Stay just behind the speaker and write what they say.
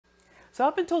So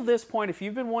up until this point, if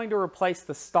you've been wanting to replace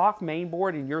the stock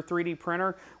mainboard in your 3D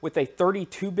printer with a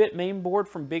 32-bit mainboard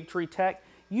from Bigtreetech,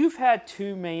 you've had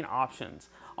two main options.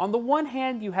 On the one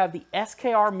hand, you have the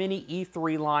SKR Mini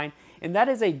E3 line, and that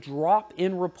is a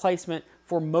drop-in replacement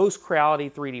for most Creality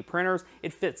 3D printers.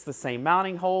 It fits the same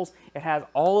mounting holes. It has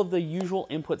all of the usual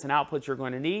inputs and outputs you're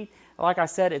going to need. Like I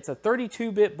said, it's a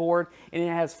 32-bit board, and it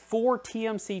has 4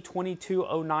 TMC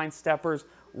 2209 steppers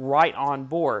right on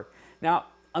board. Now,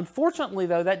 unfortunately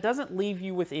though, that doesn't leave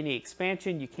you with any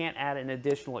expansion. You can't add an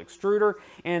additional extruder,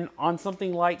 and on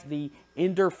something like the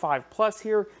Ender 5 Plus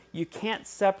here, you can't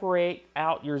separate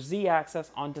out your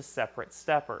Z-axis onto separate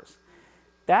steppers.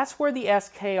 That's where the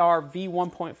SKR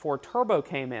V1.4 Turbo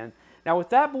came in. Now with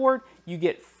that board, you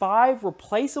get 5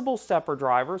 replaceable stepper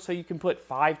drivers, so you can put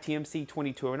 5 TMC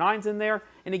 2209s in there,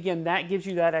 and again, that gives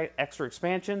you that extra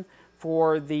expansion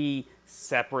for the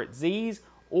separate Zs,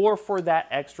 or for that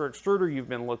extra extruder you've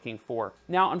been looking for.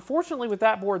 Now, unfortunately with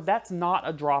that board, that's not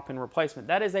a drop-in replacement.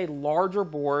 That is a larger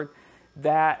board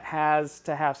that has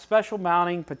to have special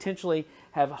mounting, potentially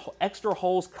have extra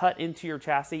holes cut into your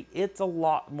chassis. It's a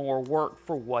lot more work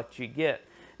for what you get.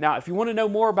 Now, if you want to know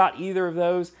more about either of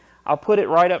those, I'll put it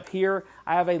right up here.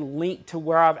 I have a link to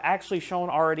where I've actually shown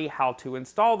already how to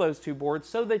install those two boards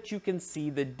so that you can see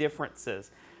the differences.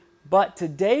 But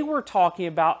today we're talking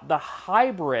about the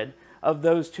hybrid of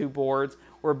those two boards,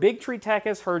 where Bigtreetech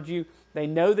has heard you. They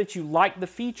know that you like the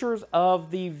features of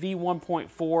the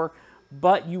V1.4,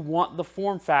 but you want the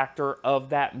form factor of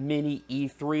that Mini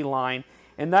E3 line.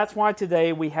 And that's why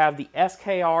today we have the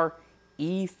SKR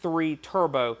E3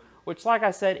 Turbo, which, like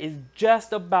I said, is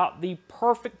just about the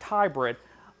perfect hybrid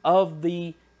of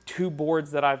the two boards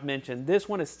that I've mentioned. This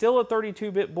one is still a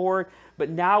 32-bit board,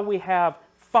 but now we have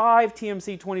 5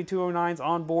 TMC 2209s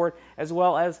on board, as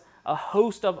well as a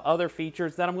host of other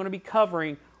features that I'm going to be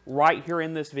covering right here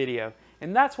in this video.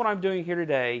 And that's what I'm doing here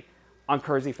today on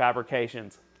Kersey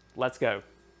Fabrications. Let's go.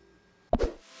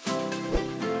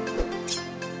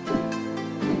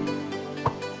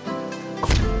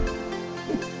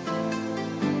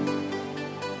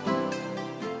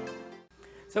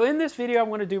 So in this video, I'm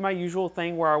going to do my usual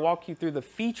thing where I walk you through the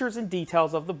features and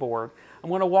details of the board. I'm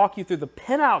going to walk you through the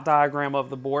pinout diagram of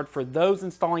the board for those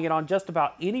installing it on just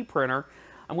about any printer.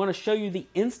 I'm going to show you the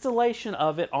installation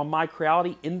of it on my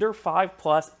Creality Ender 5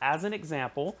 Plus as an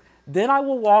example. Then I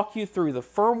will walk you through the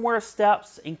firmware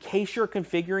steps in case you're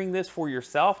configuring this for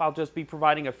yourself. I'll just be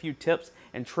providing a few tips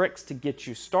and tricks to get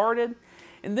you started.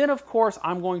 And then, of course,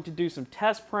 I'm going to do some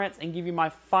test prints and give you my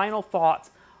final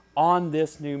thoughts on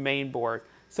this new main board.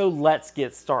 So let's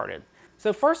get started.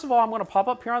 So first of all, I'm going to pop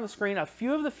up here on the screen a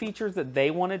few of the features that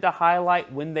they wanted to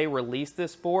highlight when they released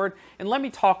this board, and let me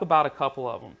talk about a couple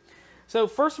of them. So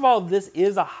first of all, this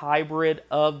is a hybrid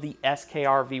of the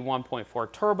SKR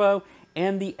V1.4 Turbo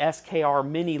and the SKR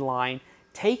Mini line,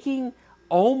 taking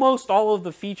almost all of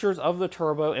the features of the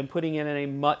Turbo and putting it in a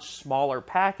much smaller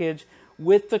package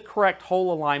with the correct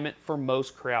hole alignment for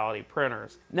most Creality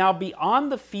printers. Now,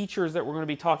 beyond the features that we're going to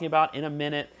be talking about in a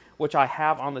minute, which I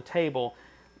have on the table,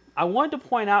 I wanted to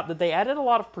point out that they added a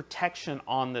lot of protection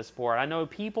on this board. I know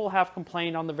people have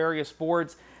complained on the various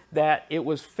boards that it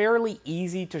was fairly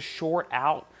easy to short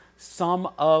out some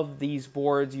of these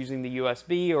boards using the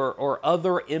USB or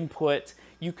other inputs.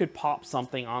 You could pop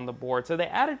something on the board. So they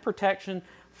added protection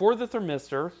for the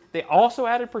thermistor. They also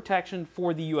added protection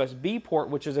for the USB port,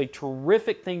 which is a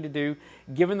terrific thing to do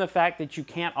given the fact that you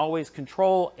can't always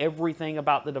control everything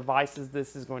about the devices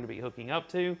this is going to be hooking up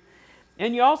to.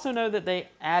 And you also know that they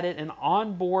added an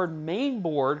onboard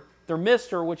mainboard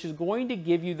thermistor, which is going to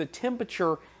give you the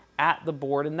temperature at the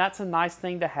board, and that's a nice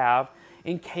thing to have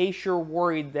in case you're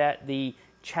worried that the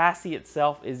chassis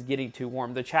itself is getting too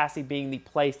warm, the chassis being the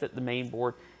place that the main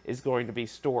board is going to be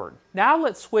stored. Now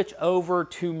let's switch over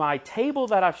to my table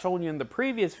that I've shown you in the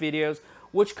previous videos,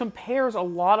 which compares a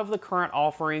lot of the current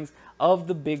offerings of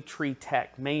the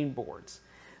Bigtreetech main boards.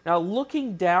 Now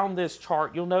looking down this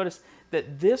chart, you'll notice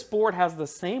that this board has the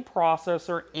same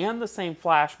processor and the same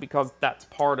flash, because that's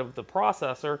part of the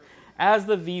processor, as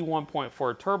the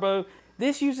V1.4 Turbo.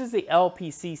 This uses the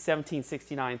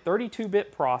LPC1769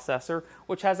 32-bit processor,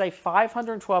 which has a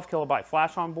 512 kilobyte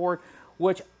flash on board,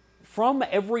 which from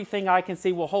everything I can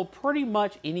see will hold pretty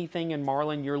much anything in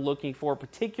Marling you're looking for,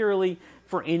 particularly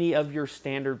for any of your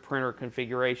standard printer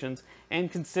configurations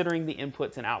and considering the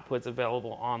inputs and outputs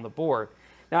available on the board.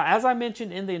 Now, as I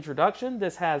mentioned in the introduction,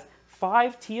 this has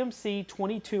 5 TMC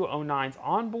 2209s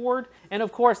on board, and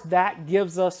of course that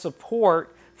gives us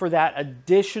support for that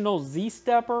additional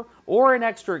Z-stepper or an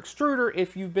extra extruder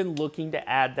if you've been looking to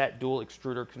add that dual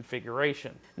extruder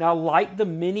configuration. Now, like the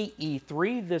Mini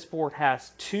E3, this board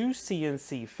has 2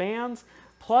 CNC fans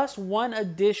plus 1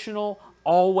 additional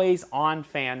always on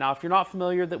fan. Now, if you're not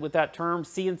familiar with that term,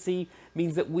 CNC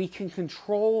means that we can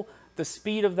control the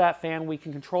speed of that fan. We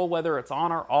can control whether it's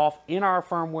on or off in our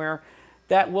firmware.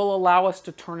 That will allow us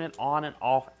to turn it on and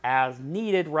off as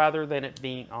needed rather than it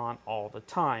being on all the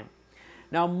time.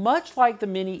 Now, much like the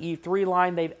Mini E3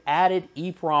 line, they've added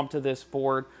EEPROM to this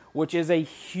board, which is a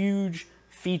huge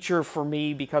feature for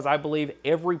me because I believe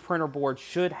every printer board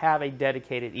should have a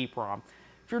dedicated EEPROM.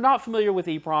 If you're not familiar with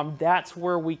EEPROM, that's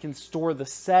where we can store the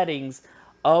settings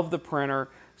of the printer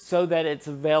so that it's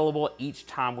available each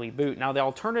time we boot. Now, the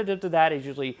alternative to that is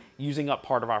usually using up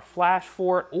part of our flash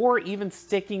for it or even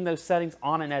sticking those settings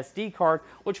on an SD card,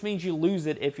 which means you lose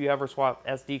it if you ever swap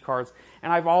SD cards.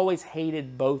 And I've always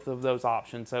hated both of those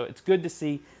options, so it's good to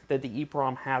see that the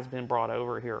EEPROM has been brought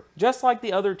over here. Just like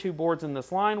the other 2 boards in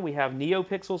this line, we have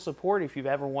NeoPixel support if you've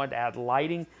ever wanted to add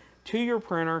lighting to your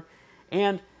printer.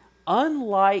 And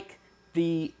unlike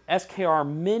the SKR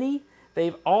Mini,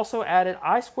 they've also added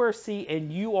I2C and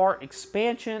UART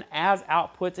expansion as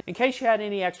outputs in case you had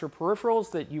any extra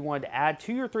peripherals that you wanted to add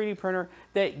to your 3D printer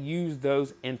that use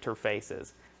those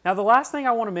interfaces. Now, the last thing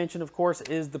I want to mention, of course,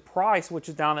 is the price, which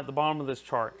is down at the bottom of this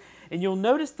chart. And you'll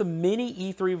notice the Mini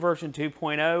E3 version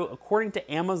 2.0, according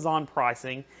to Amazon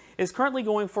pricing, is currently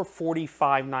going for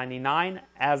 $45.99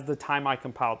 as the time I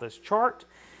compiled this chart.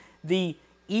 The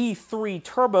E3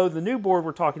 Turbo, the new board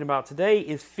we're talking about today,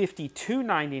 is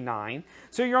 $52.99.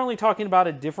 So you're only talking about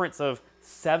a difference of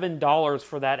 $7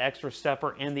 for that extra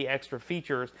stepper and the extra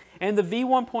features. And the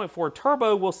V1.4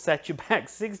 Turbo will set you back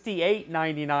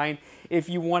 $68.99 if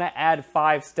you want to add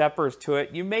 5 steppers to it.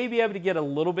 You may be able to get a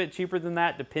little bit cheaper than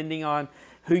that depending on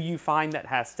who you find that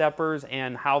has steppers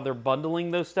and how they're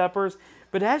bundling those steppers.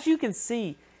 But as you can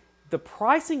see, the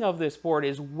pricing of this board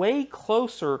is way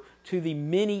closer to the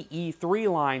Mini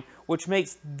E3 line, which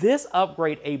makes this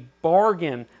upgrade a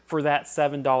bargain for that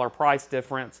 $7 price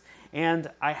difference. And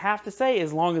I have to say,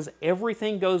 as long as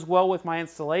everything goes well with my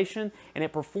installation and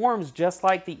it performs just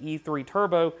like the E3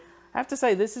 Turbo, I have to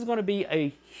say this is going to be a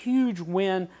huge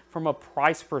win from a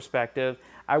price perspective.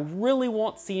 I really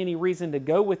won't see any reason to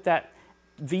go with that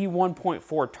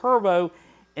V1.4 Turbo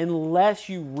unless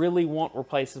you really want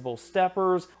replaceable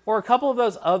steppers or a couple of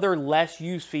those other less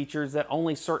used features that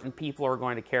only certain people are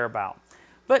going to care about.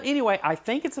 But anyway, I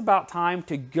think it's about time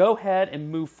to go ahead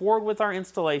and move forward with our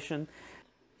installation.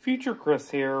 Future Kris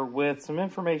here with some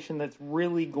information that's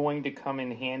really going to come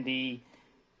in handy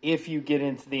if you get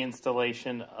into the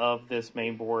installation of this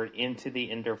main board into the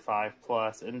Ender 5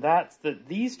 Plus, and that's that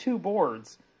these 2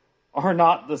 boards are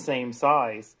not the same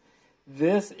size.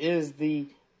 This is the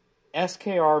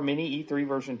SKR Mini E3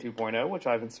 version 2.0, which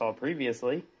I've installed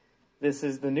previously. This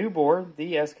is the new board,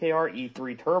 the SKR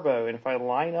E3 Turbo, and if I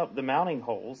line up the mounting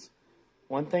holes,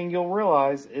 one thing you'll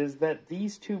realize is that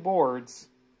these 2 boards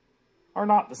are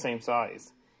not the same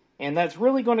size. And that's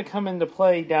really going to come into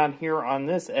play down here on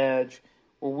this edge,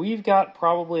 where we've got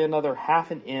probably another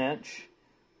 1/2 inch,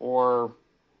 or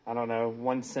I don't know,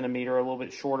 1 centimeter, a little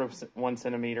bit short of 1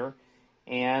 centimeter,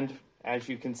 and as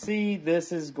you can see,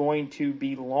 this is going to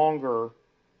be longer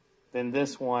than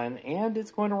this one, and it's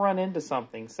going to run into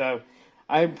something. So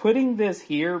I'm putting this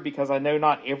here because I know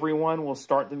not everyone will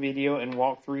start the video and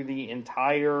walk through the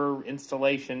entire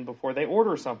installation before they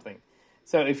order something.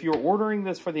 So if you're ordering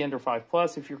this for the Ender 5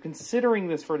 Plus, if you're considering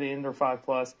this for the Ender 5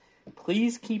 Plus,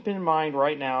 please keep in mind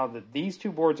right now that these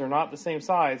 2 boards are not the same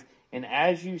size, and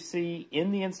as you see in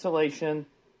the installation,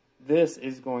 this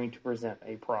is going to present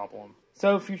a problem.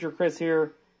 So, Future Kris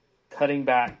here, cutting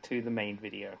back to the main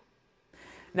video.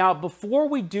 Now, before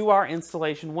we do our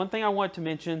installation, one thing I want to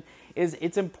mention is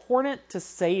it's important to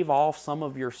save off some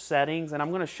of your settings, and I'm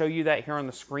going to show you that here on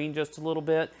the screen just a little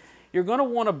bit. You're going to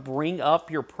want to bring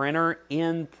up your printer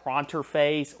in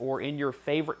Pronterface or in your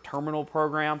favorite terminal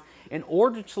program in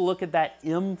order to look at that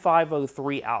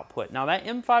M503 output. Now, that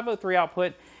M503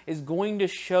 output is going to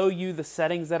show you the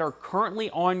settings that are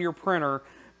currently on your printer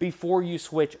before you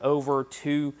switch over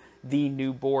to the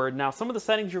new board. Now, some of the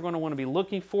settings you're going to want to be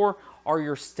looking for are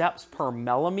your steps per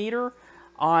millimeter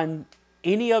on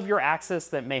any of your axis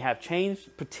that may have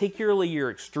changed, particularly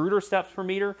your extruder steps per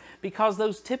meter, because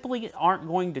those typically aren't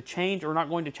going to change or not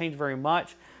going to change very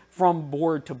much from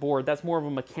board to board. That's more of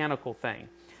a mechanical thing.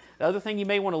 The other thing you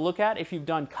may want to look at, if you've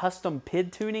done custom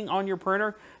PID tuning on your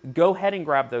printer, go ahead and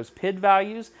grab those PID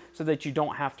values so that you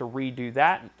don't have to redo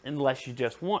that unless you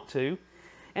just want to.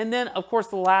 And then, of course,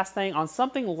 the last thing, on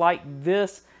something like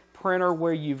this printer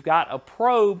where you've got a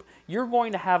probe, you're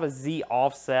going to have a Z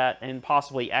offset and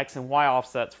possibly X and Y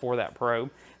offsets for that probe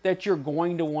that you're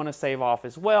going to want to save off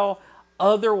as well.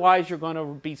 Otherwise, you're going to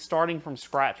be starting from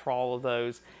scratch for all of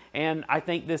those. And I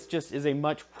think this just is a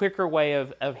much quicker way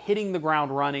of hitting the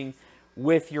ground running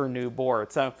with your new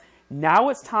board. So now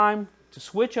it's time to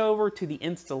switch over to the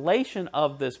installation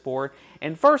of this board.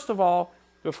 And first of all,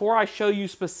 before I show you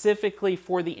specifically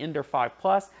for the Ender 5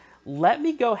 Plus, let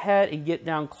me go ahead and get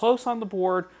down close on the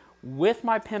board with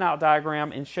my pinout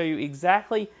diagram and show you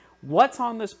exactly what's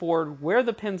on this board, where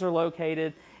the pins are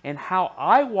located, and how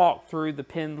I walk through the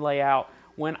pin layout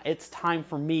when it's time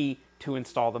for me to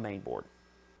install the main board.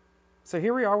 So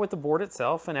here we are with the board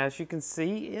itself, and as you can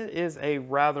see, it is a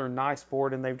rather nice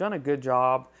board, and they've done a good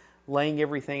job laying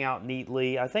everything out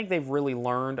neatly. I think they've really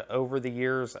learned over the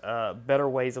years better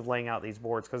ways of laying out these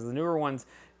boards, because the newer ones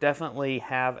definitely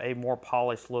have a more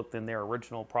polished look than their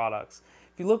original products.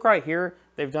 If you look right here,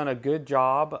 they've done a good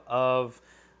job of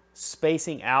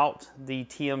spacing out the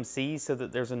TMC so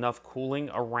that there's enough cooling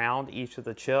around each of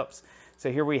the chips.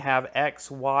 So here we have X,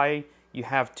 Y, you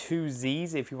have two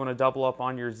Z's if you want to double up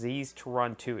on your Z's to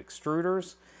run two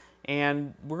extruders.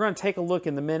 And we're going to take a look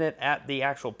in a minute at the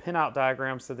actual pinout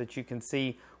diagram so that you can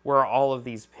see where all of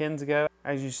these pins go.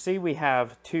 As you see, we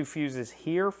have two fuses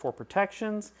here for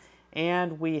protections,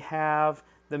 and we have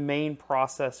the main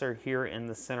processor here in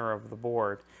the center of the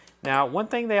board. Now, one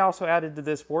thing they also added to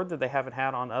this board that they haven't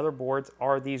had on other boards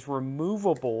are these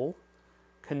removable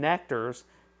connectors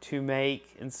to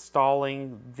make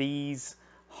installing these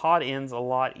hot ends a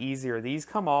lot easier. These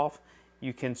come off,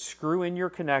 you can screw in your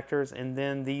connectors, and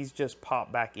then these just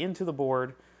pop back into the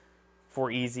board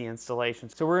for easy installation.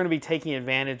 So we're going to be taking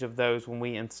advantage of those when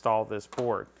we install this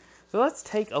board. So let's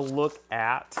take a look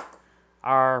at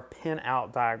our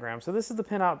pinout diagram. So this is the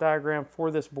pinout diagram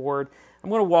for this board. I'm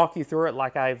going to walk you through it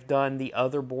like I've done the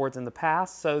other boards in the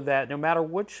past, so that no matter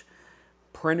which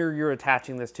printer you're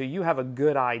attaching this to, you have a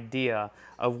good idea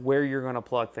of where you're going to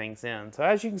plug things in. So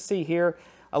as you can see here,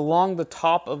 along the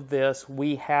top of this,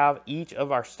 we have each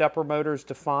of our stepper motors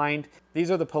defined. These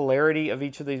are the polarity of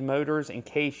each of these motors in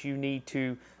case you need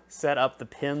to set up the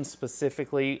pins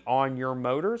specifically on your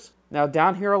motors. Now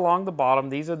down here along the bottom,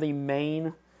 these are the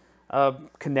main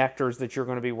connectors that you're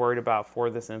going to be worried about for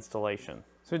this installation.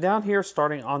 So down here,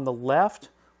 starting on the left,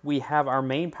 we have our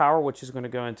main power, which is going to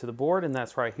go into the board, and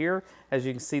that's right here. As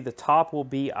you can see, the top will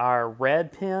be our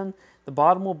red pin, the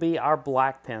bottom will be our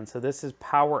black pin. So this is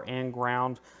power and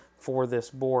ground for this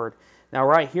board. Now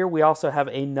right here, we also have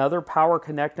another power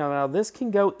connector. Now this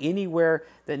can go anywhere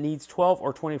that needs 12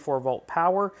 or 24 volt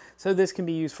power. So this can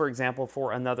be used, for example,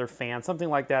 for another fan, something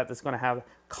like that that's going to have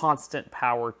constant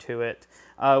power to it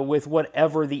with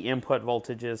whatever the input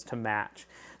voltage is to match.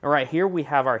 Now right here we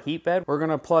have our heat bed. We're going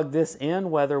to plug this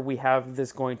in, whether we have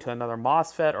this going to another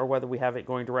MOSFET or whether we have it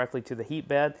going directly to the heat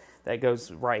bed. That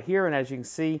goes right here. And as you can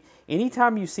see,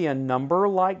 anytime you see a number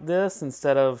like this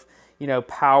instead of, you know,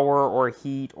 power or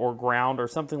heat or ground or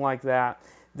something like that,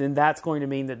 then that's going to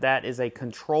mean that that is a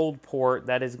controlled port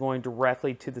that is going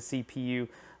directly to the CPU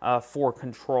for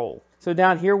control. So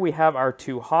down here we have our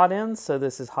two hot ends. So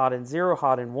this is hot end 0,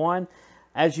 hot end 1.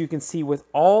 As you can see with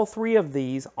all three of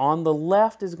these, on the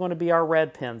left is going to be our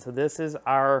red pin. So this is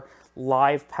our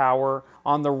live power.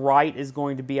 On the right is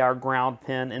going to be our ground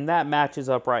pin, and that matches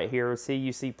up right here. See,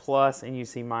 you see plus and you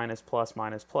see minus, plus,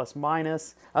 minus, plus,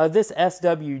 minus. This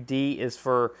SWD is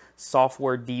for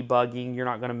software debugging. You're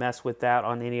not going to mess with that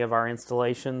on any of our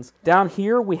installations. Down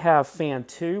here we have fan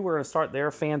 2. We're going to start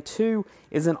there. Fan 2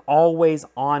 is an always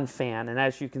on fan, and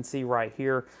as you can see right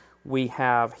here, we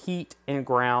have heat and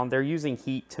ground. They're using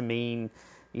heat to mean,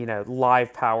 you know,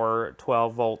 live power,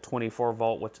 12 volt, 24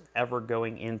 volt, whatever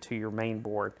going into your main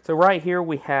board. So right here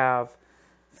we have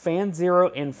fan 0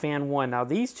 and fan 1. Now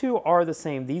these two are the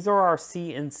same. These are our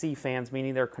CNC fans,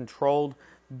 meaning they're controlled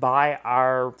by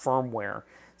our firmware.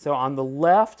 So on the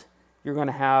left, you're going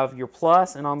to have your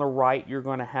plus, and on the right, you're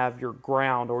going to have your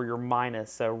ground or your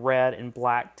minus, so red and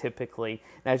black typically.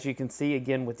 And as you can see,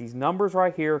 again, with these numbers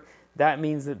right here, that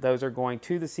means that those are going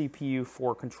to the CPU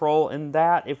for control, and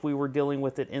that, if we were dealing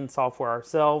with it in software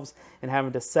ourselves and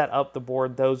having to set up the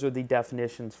board, those are the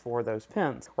definitions for those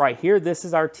pins. Right here, this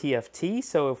is our TFT,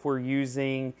 so if we're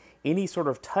using any sort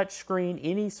of touch screen,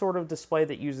 any sort of display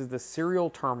that uses the serial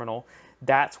terminal,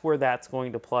 that's where that's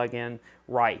going to plug in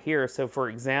right here. So for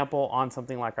example, on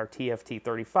something like our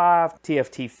TFT35,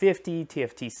 TFT50,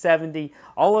 TFT70,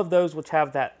 all of those which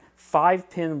have that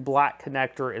 5-pin black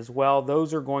connector as well,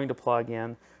 those are going to plug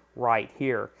in right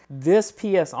here. This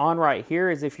PS on right here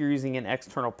is if you're using an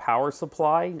external power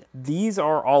supply. These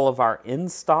are all of our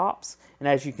end stops, and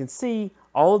as you can see,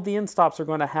 all of the end stops are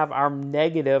going to have our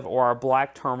negative or our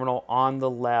black terminal on the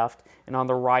left, and on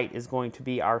the right is going to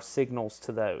be our signals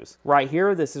to those. Right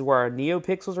here, this is where our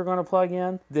NeoPixels are going to plug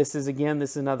in. This is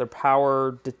another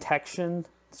power detection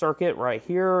circuit right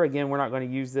here. Again, we're not going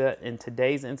to use that in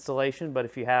today's installation, but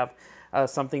if you have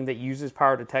something that uses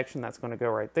power detection, that's going to go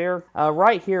right there.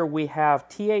 Right here we have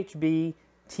THB,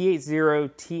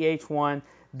 TH0, TH1.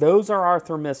 Those are our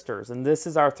thermistors, and this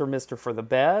is our thermistor for the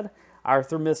bed, our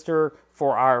thermistor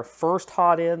for our first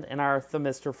hot end, and our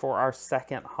thermistor for our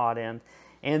second hot end.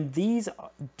 And these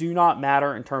do not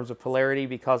matter in terms of polarity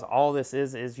because all this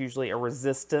is usually a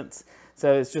resistance.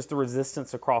 So it's just the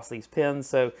resistance across these pins.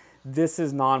 So this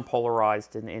is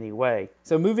non-polarized in any way.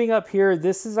 So moving up here,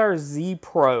 this is our Z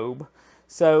probe.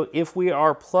 So if we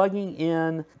are plugging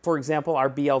in, for example, our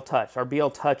BL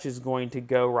Touch is going to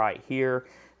go right here.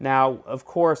 Now, of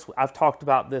course, I've talked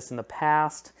about this in the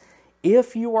past.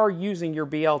 If you are using your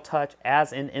BL Touch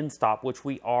as an end stop, which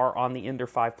we are on the Ender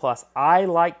 5 Plus, I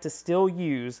like to still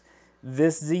use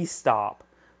this Z stop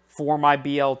for my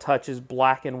BL Touch's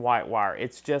black and white wire.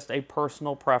 It's just a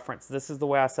personal preference. This is the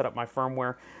way I set up my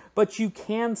firmware. But you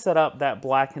can set up that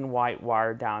black and white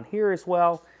wire down here as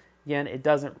well. Again, it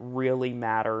doesn't really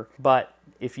matter, but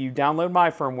if you download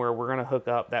my firmware, we're going to hook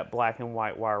up that black and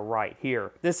white wire right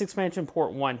here. This expansion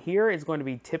port 1 here is going to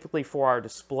be typically for our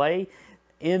display.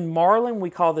 In Marling,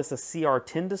 we call this a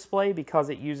CR10 display because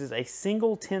it uses a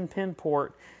single 10-pin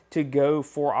port to go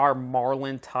for our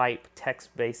Marling type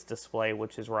text-based display,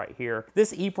 which is right here.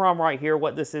 This EEPROM right here,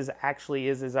 what this is actually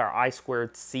is our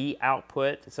I2C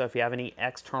output. So if you have any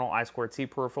external I2C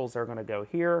peripherals, they're gonna go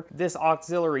here. This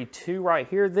auxiliary 2 right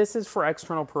here, this is for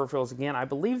external peripherals. Again, I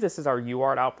believe this is our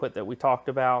UART output that we talked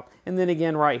about. And then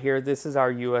again, right here, this is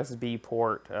our USB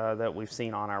port that we've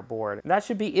seen on our board. And that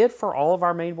should be it for all of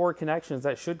our mainboard connections.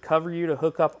 That should cover you to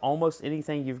hook up almost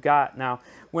anything you've got. Now,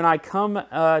 when I come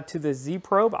to the Z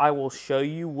probe, I will show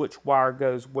you which wire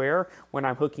goes where when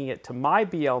I'm hooking it to my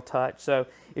BL Touch. So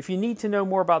if you need to know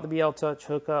more about the BL Touch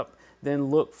hookup, then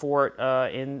look for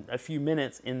it in a few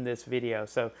minutes in this video.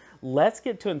 So let's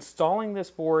get to installing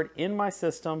this board in my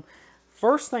system.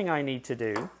 First thing I need to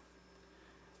do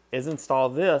is install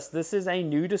this. This is a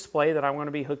new display that I'm going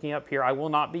to be hooking up here. I will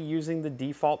not be using the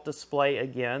default display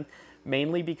again,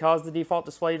 mainly because the default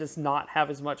display does not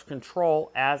have as much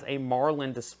control as a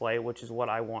Marling display, which is what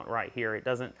I want right here. It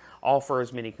doesn't offer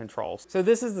as many controls. So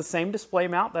this is the same display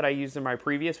mount that I used in my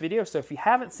previous video. So if you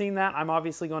haven't seen that, I'm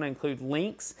obviously going to include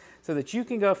links so that you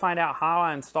can go find out how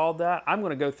I installed that. I'm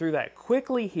going to go through that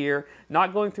quickly here,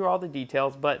 not going through all the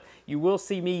details, but you will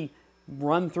see me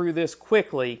run through this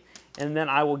quickly, and then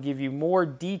I will give you more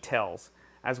details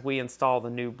as we install the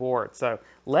new board. So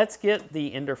let's get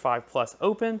the Ender 5 Plus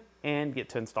open and get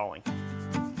to installing.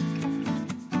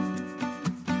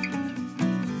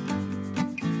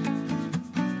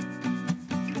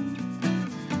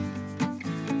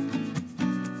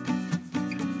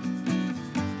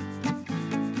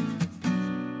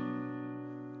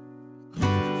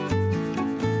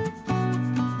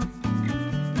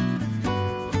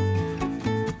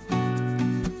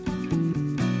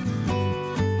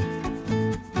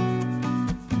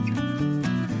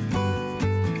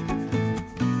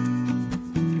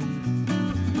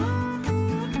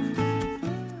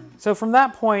 So from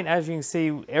that point, as you can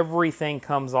see, everything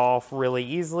comes off really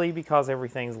easily because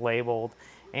everything's labeled.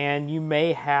 And you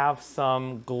may have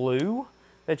some glue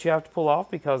that you have to pull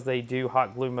off because they do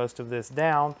hot glue most of this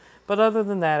down. But other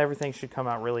than that, everything should come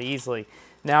out really easily.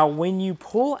 Now, when you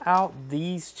pull out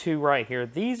these two right here,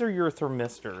 these are your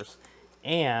thermistors.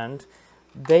 And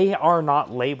they are not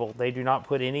labeled. They do not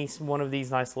put any one of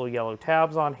these nice little yellow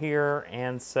tabs on here.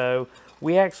 And so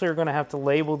we actually are going to have to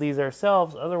label these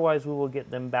ourselves, otherwise we will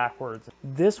get them backwards.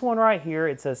 This one right here,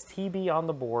 it says TB on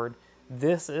the board.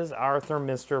 This is our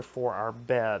thermistor for our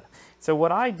bed. So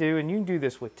what I do, and you can do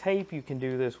this with tape, you can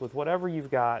do this with whatever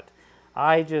you've got,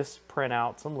 I just print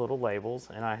out some little labels,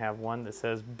 and I have one that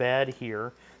says bed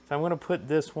here. So I'm going to put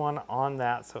this one on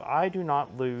that so I do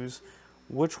not lose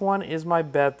which one is my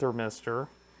bed thermistor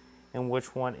and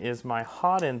which one is my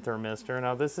hot end thermistor.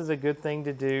 Now this is a good thing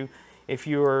to do if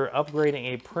you're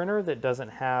upgrading a printer that doesn't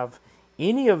have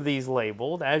any of these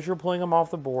labeled. As you're pulling them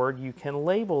off the board, you can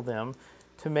label them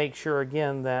to make sure,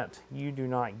 again, that you do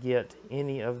not get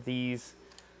any of these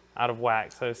out of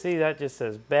whack. So see, that just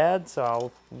says bed, so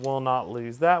I will not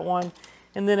lose that one.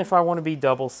 And then if I want to be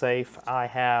double safe, I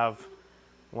have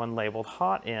one labeled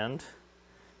hot end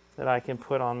that I can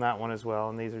put on that one as well,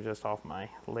 and these are just off my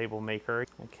label maker.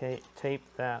 Okay, tape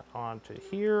that onto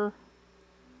here.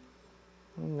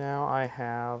 Now I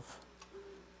have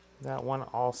that one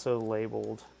also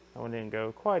labeled. That one didn't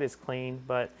go quite as clean,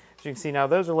 but as you can see now,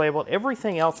 those are labeled.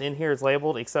 Everything else in here is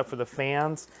labeled except for the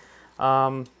fans.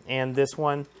 And this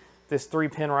one, this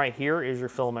 3-pin right here is your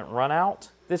filament runout.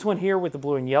 This one here with the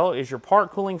blue and yellow is your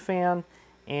part cooling fan,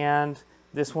 and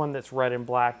this one that's red and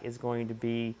black is going to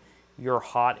be your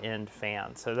hot end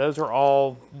fan. So those are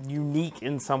all unique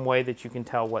in some way that you can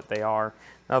tell what they are.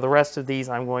 Now the rest of these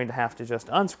I'm going to have to just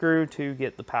unscrew to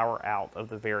get the power out of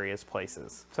the various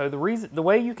places. So the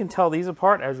way you can tell these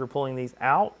apart as you're pulling these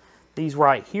out, these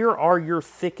right here are your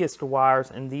thickest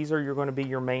wires, and these are going to be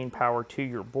your main power to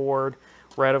your board.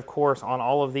 Red, of course, on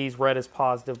all of these, red is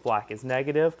positive, black is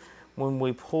negative. When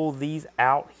we pull these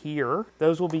out here,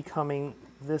 those will be coming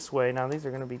this way. Now these are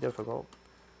going to be difficult.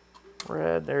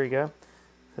 Red, there you go.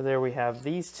 So there we have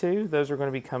these two. Those are going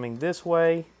to be coming this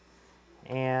way,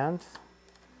 and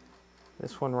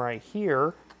this one right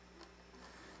here.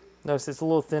 Notice it's a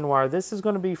little thin wire. This is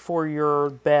going to be for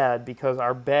your bed, because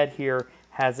our bed here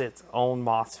has its own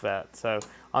MOSFET. So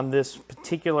on this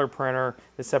particular printer,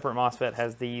 the separate MOSFET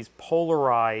has these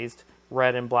polarized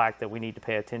red and black that we need to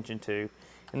pay attention to.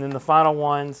 And then the final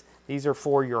ones, these are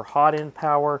for your hot end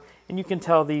power. And you can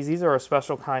tell these are a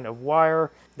special kind of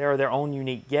wire. They're their own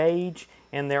unique gauge.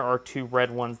 And there are 2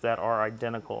 red ones that are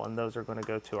identical, and those are going to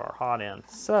go to our hot end.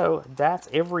 So that's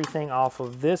everything off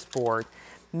of this board.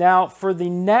 Now for the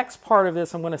next part of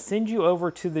this, I'm going to send you over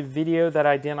to the video that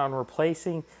I did on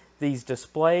replacing these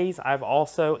displays. I've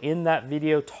also in that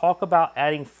video talk about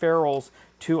adding ferrules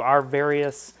to our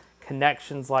various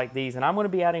connections like these, and I'm going to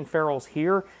be adding ferrules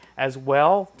here as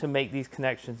well to make these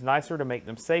connections nicer, to make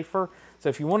them safer. So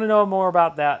if you want to know more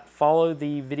about that, follow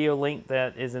the video link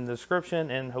that is in the description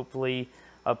and hopefully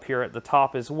up here at the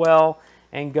top as well,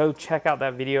 and go check out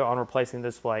that video on replacing the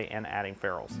display and adding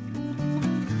ferrules.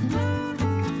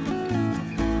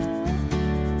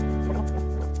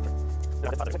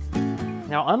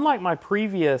 Now, unlike my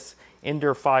previous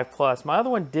Ender 5 Plus, my other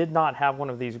one did not have one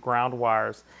of these ground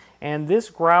wires. And this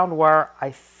ground wire,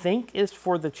 I think, is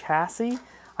for the chassis.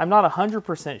 I'm not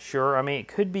 100% sure. I mean, it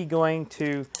could be going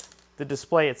to the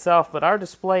display itself, but our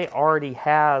display already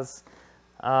has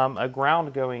a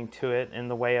ground going to it in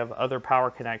the way of other power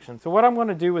connections. So what I'm going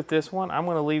to do with this one, I'm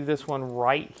going to leave this one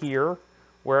right here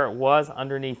where it was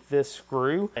underneath this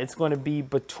screw. It's going to be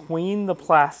between the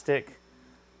plastic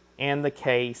and the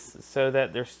case so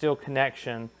that there's still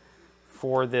connection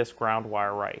for this ground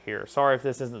wire right here. Sorry if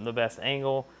this isn't the best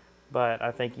angle, but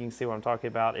I think you can see what I'm talking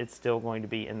about. It's still going to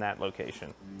be in that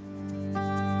location.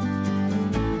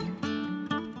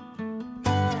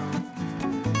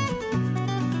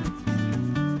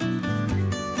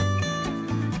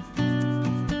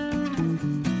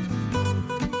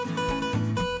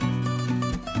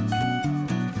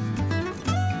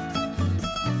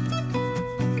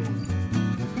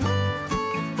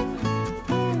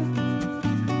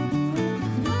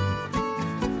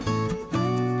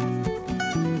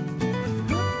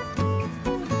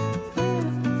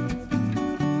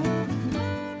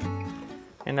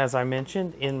 And as I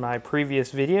mentioned in my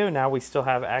previous video, now we still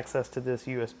have access to this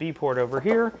USB port over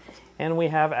here, and we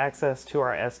have access to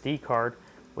our SD card,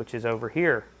 which is over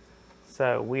here.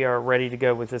 So we are ready to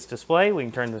go with this display. We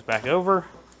can turn this back over.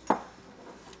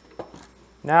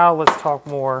 Now let's talk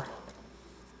more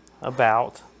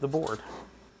about the board.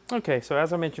 Okay, so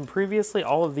as I mentioned previously,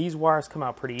 all of these wires come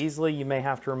out pretty easily. You may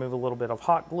have to remove a little bit of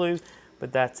hot glue,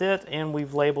 but that's it. And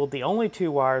we've labeled the only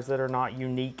 2 wires that are not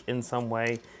unique in some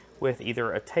way with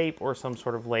either a tape or some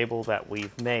sort of label that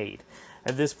we've made.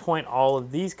 At this point, all of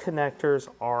these connectors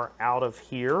are out of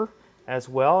here as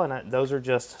well, and those are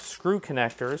just screw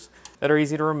connectors that are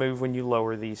easy to remove when you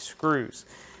lower these screws.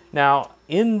 Now,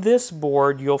 in this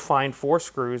board, you'll find 4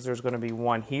 screws. There's going to be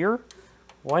one here,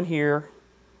 one here,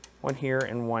 one here,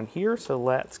 and one here. So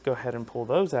let's go ahead and pull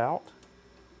those out.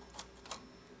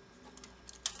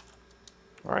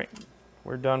 All right,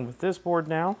 we're done with this board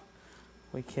now.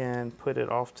 We can put it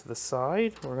off to the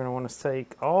side. We're going to want to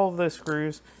take all of those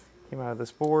screws, came out of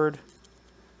this board.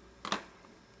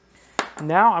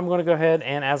 Now I'm going to go ahead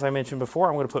and, as I mentioned before,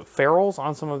 I'm going to put ferrules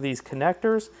on some of these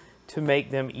connectors to make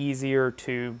them easier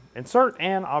to insert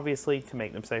and obviously to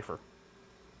make them safer.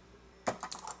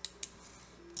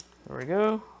 There we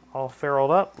go, all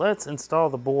ferruled up. Let's install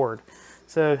the board.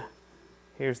 So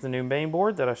here's the new main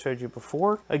board that I showed you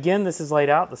before. Again, this is laid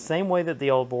out the same way that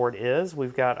the old board is.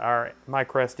 We've got our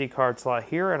micro SD card slot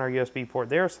here and our USB port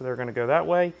there, so they're going to go that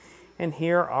way. And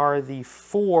here are the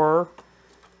 4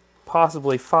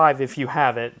 possibly 5 if you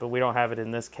have it, but we don't have it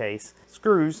in this case,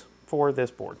 screws for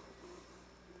this board.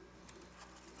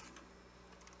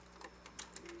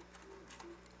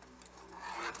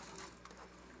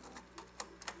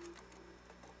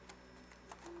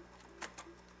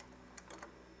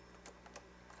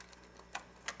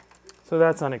 So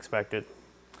that's unexpected.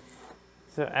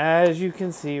 So as you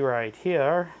can see right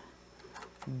here,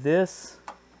 this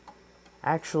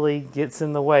actually gets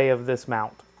in the way of this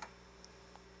mount.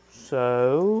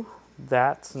 So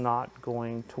that's not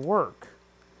going to work.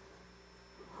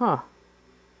 Huh.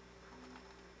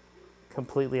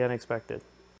 Completely unexpected.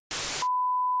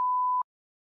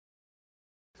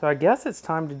 So I guess it's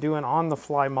time to do an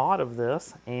on-the-fly mod of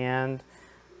this and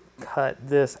cut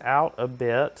this out a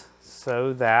bit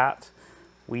so that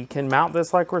we can mount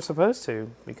this like we're supposed to,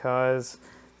 because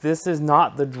this is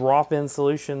not the drop-in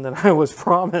solution that I was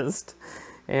promised.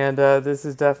 And this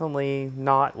is definitely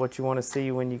not what you want to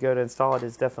see when you go to install it.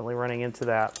 It's definitely running into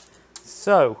that.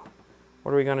 So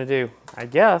what are we going to do? I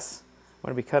guess I'm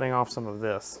going to be cutting off some of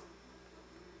this.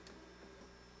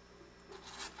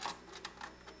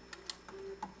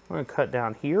 I'm going to cut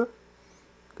down here.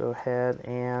 Go ahead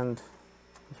and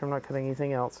make sure I'm not cutting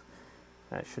anything else.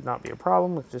 That should not be a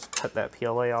problem. Let's just cut that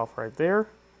PLA off right there.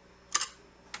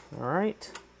 All right.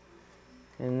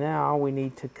 And now we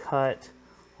need to cut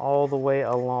all the way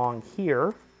along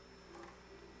here.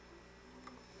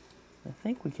 I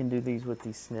think we can do these with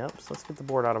these snips. Let's get the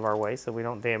board out of our way so we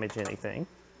don't damage anything.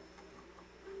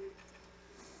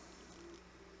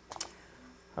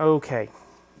 Okay,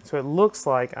 so it looks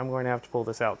like I'm going to have to pull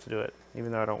this out to do it,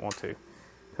 even though I don't want to,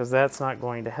 because that's not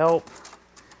going to help.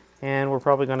 And we're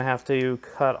probably going to have to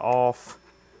cut off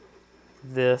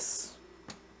this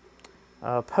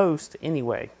post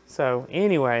anyway. So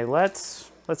anyway,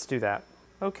 let's do that.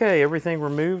 Okay, everything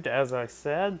removed as I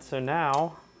said. So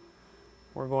now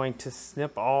we're going to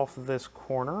snip off this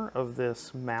corner of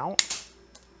this mount.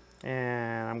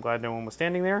 And I'm glad no one was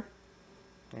standing there.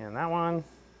 And that one.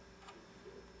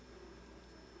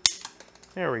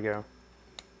 There we go.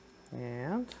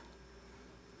 And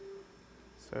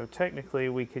so technically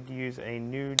we could use a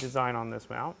new design on this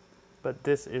mount, but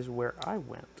this is where I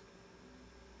went.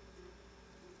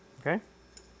 Okay.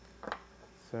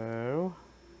 So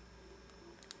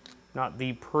not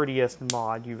the prettiest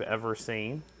mod you've ever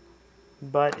seen,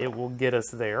 but it will get us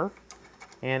there.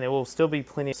 And it will still be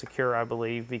plenty secure, I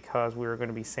believe, because we're going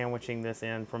to be sandwiching this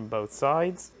in from both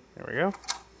sides. There we go.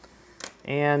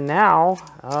 And now,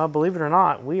 believe it or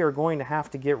not, we are going to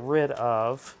have to get rid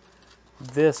of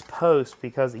this post,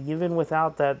 because even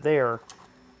without that there,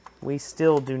 we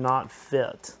still do not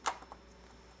fit.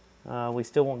 We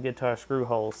still won't get to our screw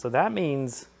holes. So that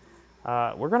means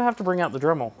we're going to have to bring out the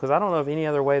Dremel, because I don't know of any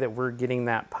other way that we're getting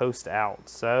that post out.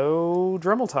 So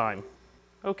Dremel time.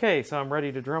 Okay, so I'm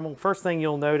ready to Dremel. First thing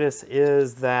you'll notice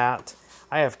is that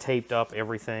I have taped up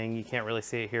everything. You can't really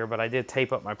see it here, but I did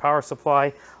tape up my power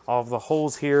supply. All of the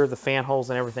holes here, the fan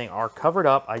holes and everything are covered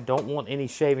up. I don't want any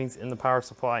shavings in the power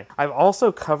supply. I've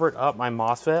also covered up my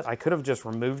MOSFET. I could have just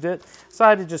removed it, so I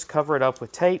had to just cover it up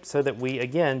with tape so that we,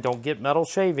 again, don't get metal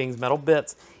shavings, metal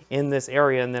bits in this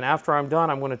area. And then after I'm done,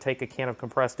 I'm going to take a can of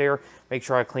compressed air, make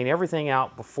sure I clean everything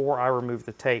out before I remove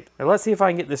the tape. Now let's see if I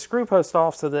can get this screw post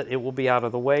off so that it will be out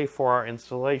of the way for our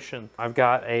installation. I've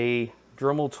got a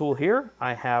Dremel tool here.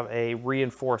 I have a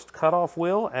reinforced cutoff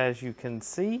wheel, as you can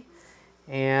see,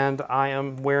 and I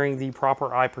am wearing the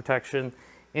proper eye protection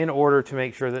in order to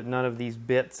make sure that none of these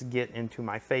bits get into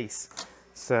my face.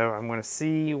 So I'm going to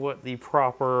see what the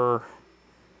proper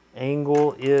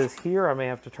angle is here. I may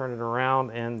have to turn it around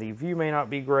and the view may not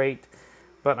be great,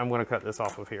 but I'm going to cut this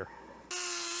off of here.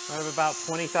 I have about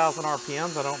 20,000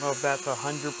 RPMs. I don't know if that's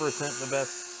 100% the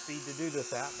best speed to do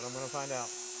this at, but I'm going to find out.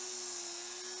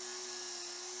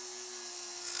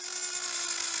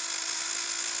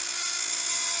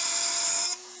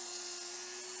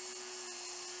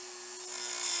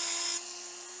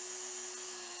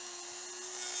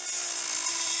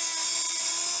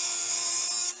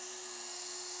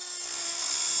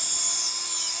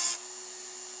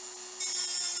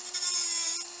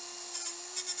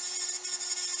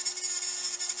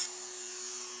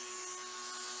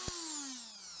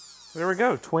 There we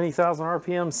go, 20,000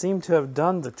 RPM seem to have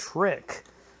done the trick,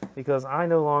 because I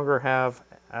no longer have,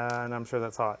 and I'm sure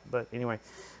that's hot, but anyway,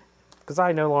 because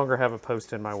I no longer have a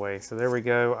post in my way. So there we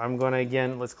go. I'm going to,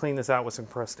 again, let's clean this out with some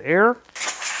compressed air.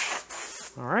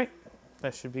 All right,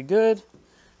 that should be good.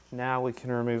 Now we can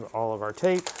remove all of our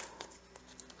tape.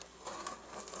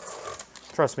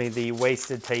 Trust me, the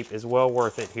wasted tape is well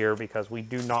worth it here, because we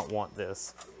do not want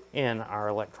this in our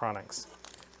electronics.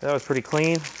 That was pretty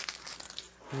clean.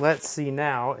 let's see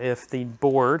now if the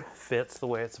board fits the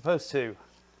way it's supposed to.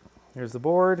 Here's the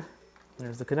board,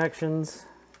 there's the connections.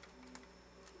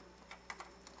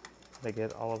 They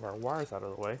get all of our wires out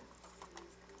of the way.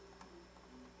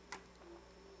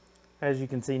 As you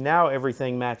can see now,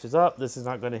 everything matches up. This is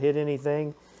not going to hit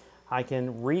anything. I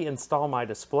can reinstall my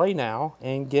display now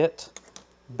and get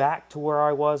back to where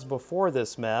I was before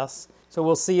this mess. So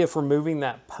we'll see if removing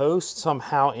that post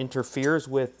somehow interferes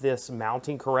with this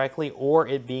mounting correctly, or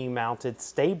it being mounted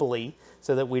stably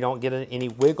so that we don't get any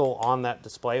wiggle on that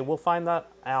display. We'll find that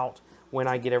out when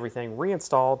I get everything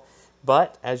reinstalled.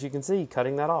 But as you can see,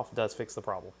 cutting that off does fix the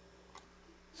problem.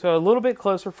 So a little bit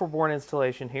closer for board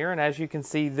installation here, and as you can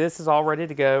see, this is all ready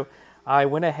to go. I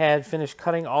went ahead, finished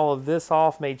cutting all of this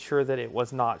off, made sure that it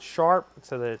was not sharp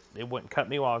so that it wouldn't cut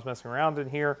me while I was messing around in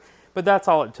here. But that's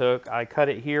all it took. I cut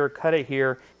it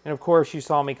here, and of course you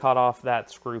saw me cut off that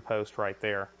screw post right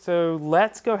there. So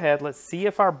let's go ahead, let's see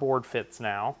if our board fits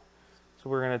now. So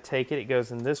we're going to take it, it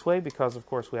goes in this way because of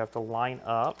course we have to line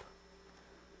up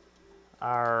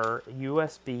our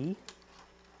USB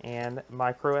and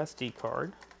micro SD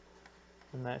card,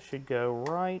 and that should go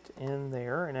right in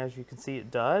there, and as you can see it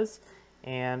does,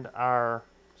 and our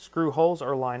screw holes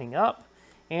are lining up,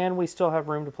 and we still have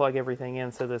room to plug everything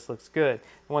in, so this looks good.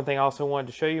 One thing I also wanted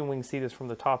to show you, and we can see this from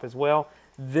the top as well,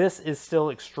 this is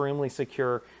still extremely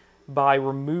secure. By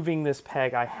removing this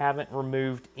peg, I haven't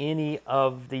removed any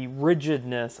of the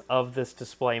rigidness of this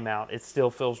display mount. It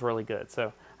still feels really good,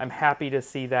 so I'm happy to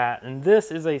see that. And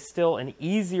this is still an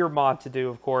easier mod to do,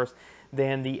 of course,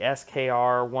 than the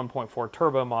SKR 1.4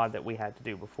 Turbo mod that we had to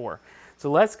do before.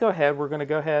 So let's go ahead. We're going to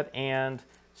go ahead and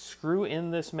screw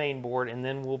in this main board, and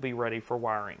then we'll be ready for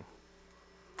wiring.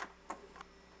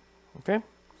 Okay,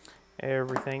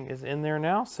 everything is in there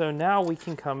now. So now we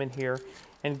can come in here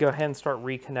and go ahead and start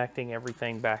reconnecting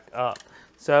everything back up.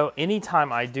 So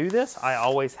anytime I do this, I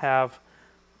always have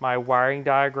my wiring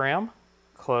diagram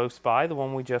close by, the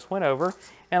one we just went over,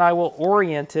 and I will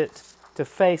orient it to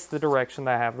face the direction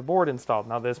that I have the board installed.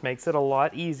 Now this makes it a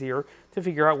lot easier to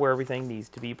figure out where everything needs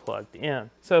to be plugged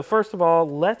in. So first of all,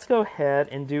 let's go ahead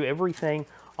and do everything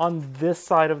on this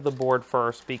side of the board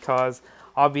first, because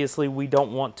obviously we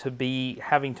don't want to be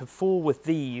having to fool with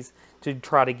these to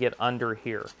try to get under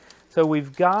here. So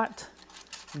we've got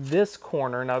this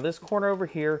corner. Now this corner over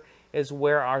here is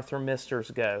where our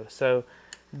thermistors go. So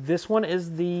this one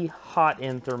is the hot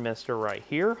end thermistor right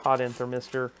here. Hot end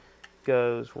thermistor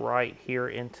goes right here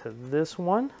into this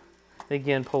one.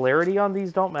 Again, polarity on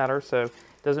these don't matter, so it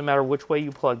doesn't matter which way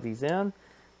you plug these in.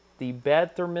 The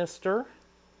bed thermistor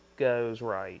goes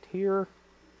right here.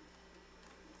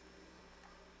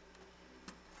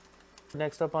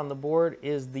 Next up on the board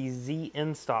is the Z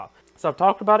in-stop. So I've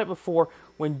talked about it before.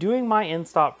 When doing my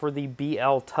in-stop for the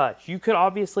BL Touch, you could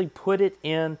obviously put it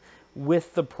in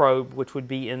with the probe, which would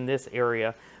be in this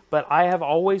area. But I have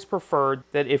always preferred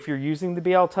that if you're using the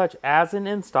BL Touch as an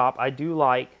in-stop, I do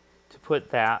like to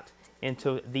put that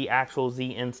into the actual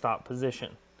Z in-stop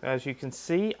position. As you can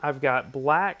see, I've got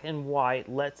black and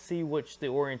white. Let's see which the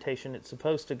orientation it's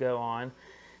supposed to go on.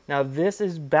 Now this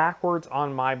is backwards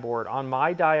on my board. On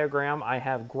my diagram, I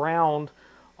have ground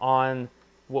on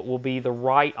what will be the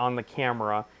right on the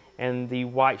camera, and the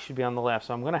white should be on the left.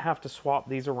 So I'm going to have to swap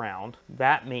these around.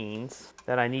 That means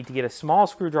that I need to get a small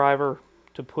screwdriver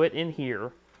to put in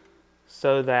here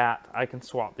so that I can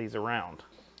swap these around.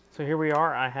 So here we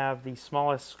are. I have the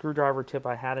smallest screwdriver tip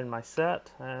I had in my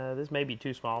set. This may be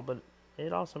too small, but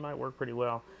it also might work pretty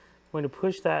well. I'm going to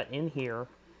push that in here.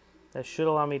 That should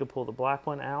allow me to pull the black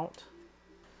one out.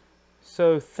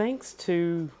 So thanks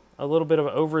to a little bit of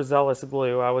overzealous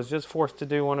glue, I was just forced to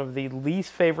do one of the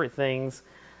least favorite things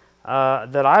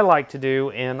that I like to do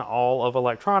in all of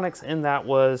electronics, and that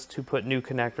was to put new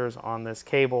connectors on this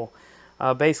cable.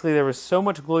 Basically, there was so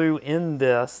much glue in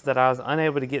this that I was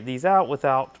unable to get these out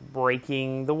without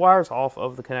breaking the wires off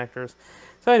of the connectors.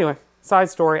 So anyway, side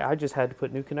story, I just had to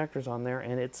put new connectors on there,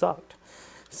 and it sucked.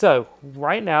 So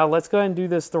right now, let's go ahead and do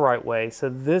this the right way. So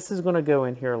this is going to go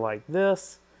in here like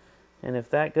this, and if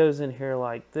that goes in here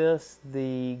like this,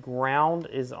 the ground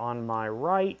is on my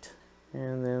right,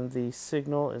 and then the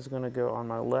signal is going to go on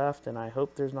my left, and I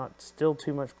hope there's not still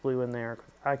too much glue in there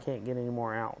because I can't get any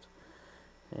more out.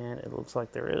 And it looks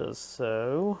like there is,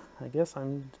 so I guess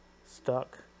I'm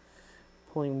stuck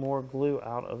pulling more glue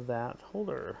out of that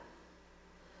holder.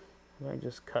 I might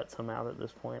just cut some out at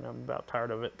this point. I'm about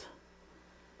tired of it.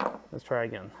 Let's try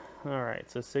again. Alright,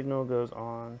 so signal goes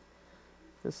on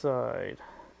this side.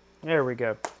 There we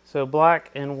go. So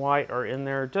black and white are in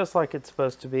there just like it's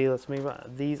supposed to be. Let's move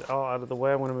these all out of the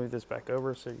way. I want to move this back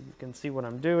over so you can see what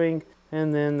I'm doing.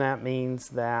 And then that means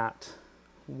that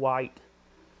white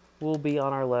will be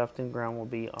on our left and ground will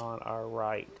be on our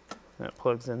right. That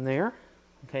plugs in there.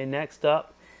 Okay, next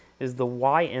up is the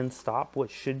Y end stop,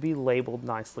 which should be labeled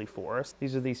nicely for us.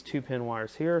 These are these 2-pin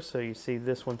wires here, so you see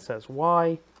this one says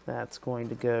Y. That's going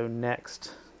to go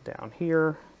next down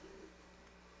here.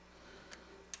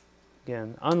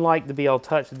 Again, unlike the BL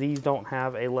Touch, these don't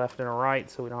have a left and a right,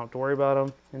 so we don't have to worry about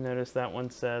them. And notice that one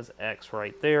says X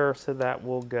right there, so that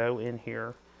will go in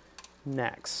here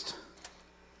next.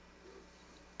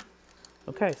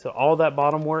 Okay, so all that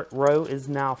bottom row is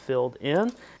now filled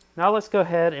in. Now let's go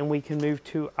ahead and we can move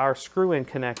to our screw-in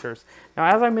connectors. Now,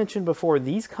 as I mentioned before,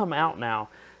 these come out now.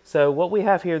 So what we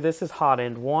have here, this is hot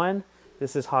end 1,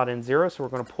 this is hot end 0, so we're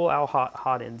going to pull out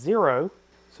hot end 0.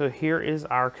 So here is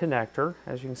our connector,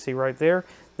 as you can see right there.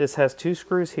 This has 2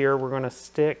 screws here. We're going to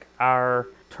stick our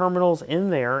terminals in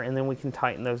there, and then we can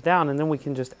tighten those down, and then we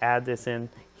can just add this in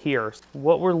here.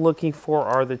 What we're looking for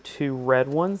are the 2 red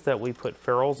ones that we put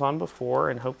ferrules on before,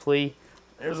 and hopefully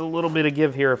there's a little bit of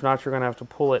give here. If not, you're going to have to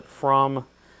pull it from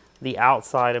the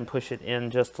outside and push it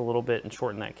in just a little bit and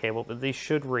shorten that cable, but these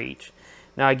should reach.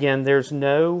 Now again, there's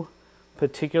no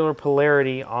particular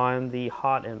polarity on the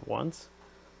hot end ones.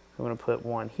 I'm going to put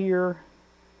one here.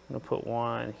 I'm going to put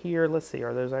one here. Let's see,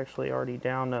 are those actually already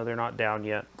down? No, they're not down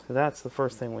yet. So that's the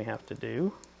first thing we have to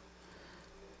do,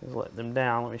 is let them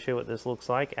down. Let me show you what this looks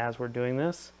like as we're doing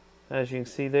this. As you can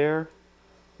see there,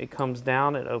 it comes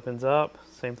down, it opens up.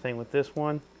 Same thing with this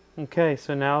one. Okay,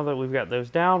 so now that we've got those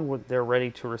down, they're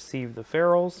ready to receive the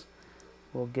ferrules.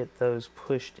 We'll get those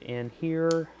pushed in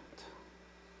here.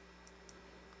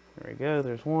 There we go,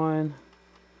 there's one.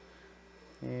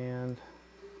 And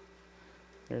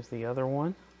there's the other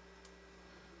one.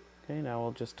 Okay, now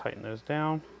we'll just tighten those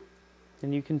down.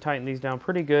 And you can tighten these down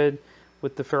pretty good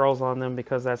with the ferrules on them,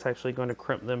 because that's actually going to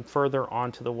crimp them further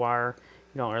onto the wire.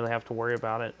 You don't really have to worry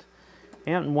about it.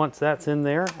 And once that's in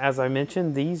there, as I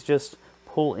mentioned, these just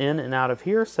pull in and out of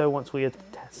here. So once we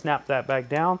snap that back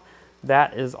down,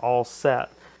 that is all set.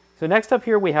 So next up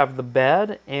here we have the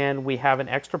bed, and we have an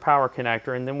extra power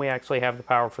connector, and then we actually have the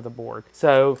power for the board.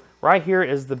 So right here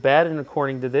is the bed, and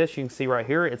according to this, you can see right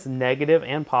here, it's negative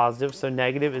and positive. So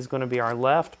negative is going to be our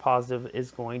left, positive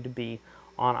is going to be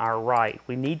on our right.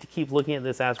 We need to keep looking at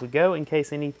this as we go in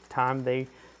case any time they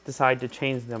decide to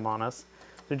change them on us.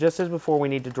 So just as before, we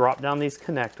need to drop down these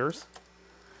connectors.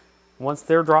 Once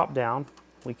they're dropped down,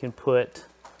 we can put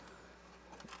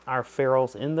our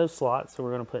ferrules in those slots. So we're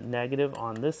going to put negative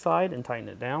on this side and tighten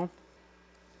it down.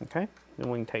 Okay,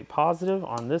 then we can take positive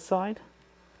on this side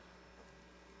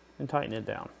and tighten it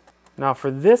down. Now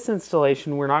for this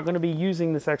installation, we're not going to be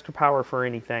using this extra power for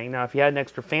anything. Now if you had an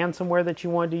extra fan somewhere that you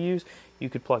wanted to use, you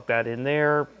could plug that in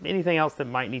there. Anything else that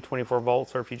might need 24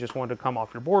 volts, or if you just wanted to come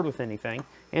off your board with anything.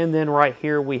 And then right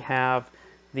here we have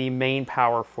the main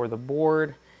power for the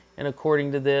board. And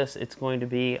according to this, it's going to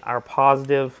be our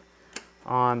positive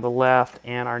on the left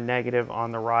and our negative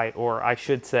on the right, or I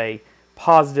should say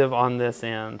positive on this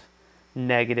end,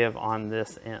 negative on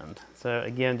this end. So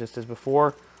again, just as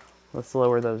before, let's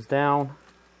lower those down.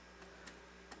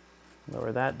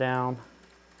 Lower that down.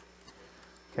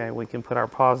 Okay, we can put our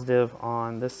positive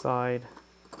on this side.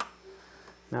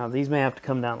 Now these may have to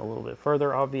come down a little bit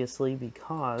further, obviously,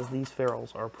 because these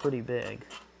ferrules are pretty big.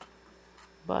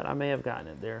 But I may have gotten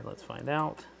it there. Let's find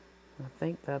out. I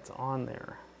think that's on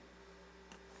there.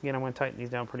 Again, I'm going to tighten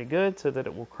these down pretty good so that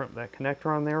it will crimp that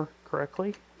connector on there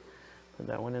correctly. Put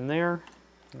that one in there.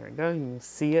 There we go. You can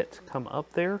see it come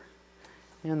up there.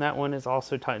 And that one is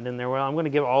also tightened in there well. I'm going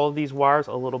to give all of these wires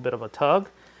a little bit of a tug.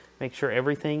 Make sure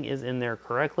everything is in there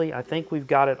correctly. I think we've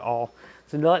got it all.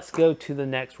 So let's go to the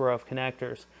next row of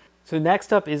connectors. So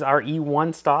next up is our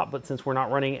E1 stop, but since we're not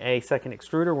running a second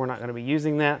extruder, we're not going to be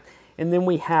using that. And then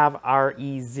we have our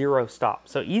E0 stop.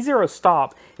 So E0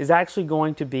 stop is actually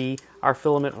going to be our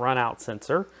filament runout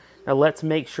sensor. Now let's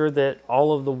make sure that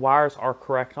all of the wires are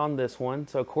correct on this one.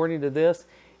 So according to this,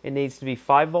 it needs to be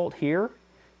 5 volt here,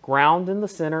 ground in the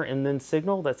center, and then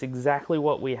signal. That's exactly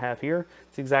what we have here.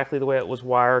 It's exactly the way it was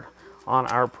wired on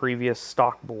our previous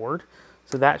stock board.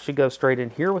 So that should go straight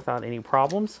in here without any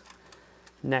problems.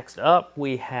 Next up,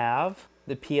 we have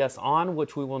the PS on,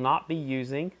 which we will not be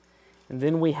using. And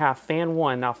then we have fan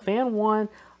 1. Now fan 1,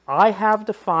 I have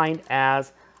defined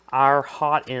as our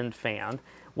hot end fan.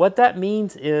 What that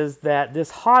means is that this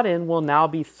hot end will now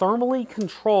be thermally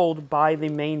controlled by the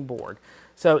main board.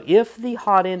 So if the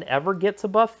hot end ever gets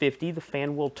above 50, the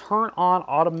fan will turn on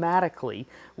automatically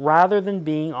rather than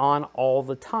being on all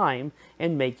the time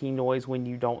and making noise when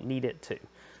you don't need it to.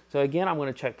 So again, I'm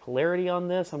going to check polarity on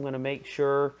this. I'm going to make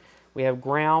sure we have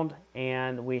ground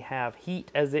and we have heat,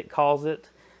 as it calls it.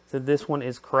 So this one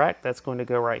is correct. That's going to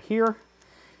go right here.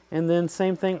 And then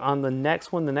same thing on the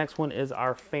next one. The next one is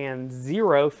our fan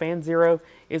 0. Fan 0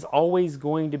 is always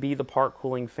going to be the part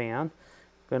cooling fan.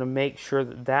 Going to make sure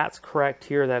that that's correct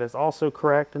here. That is also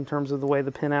correct in terms of the way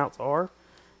the pinouts are.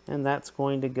 And that's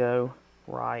going to go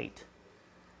right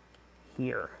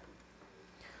here.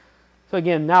 So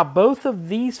again, now both of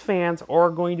these fans are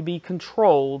going to be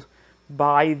controlled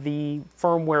by the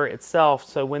firmware itself.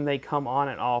 So when they come on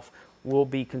and off, will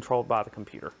be controlled by the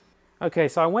computer. Okay,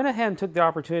 so I went ahead and took the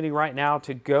opportunity right now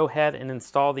to go ahead and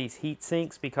install these heat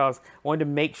sinks because I wanted to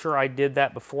make sure I did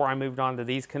that before I moved on to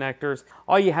these connectors.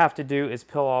 All you have to do is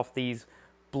peel off these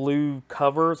blue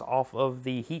covers off of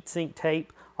the heatsink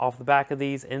tape off the back of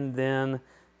these, and then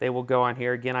they will go on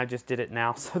here. Again, I just did it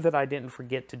now so that I didn't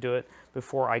forget to do it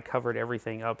before I covered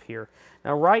everything up here.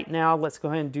 Now right now, let's go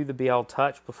ahead and do the BL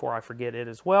Touch before I forget it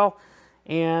as well.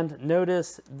 And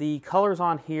notice the colors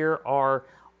on here are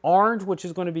orange, which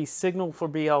is going to be signal for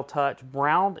BL Touch.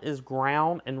 Brown is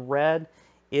ground, and red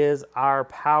is our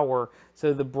power.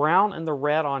 So the brown and the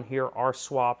red on here are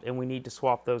swapped, and we need to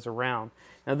swap those around.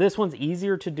 Now this one's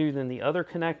easier to do than the other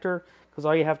connector because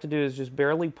all you have to do is just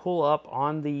barely pull up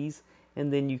on these,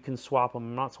 and then you can swap them.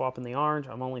 I'm not swapping the orange,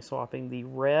 I'm only swapping the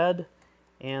red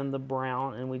and the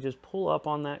brown, and we just pull up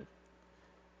on that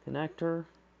connector.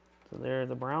 So there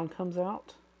the brown comes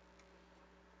out.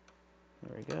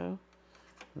 There we go.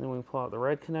 And then we pull out the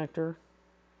red connector.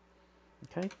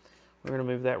 Okay, we're going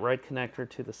to move that red connector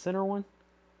to the center one.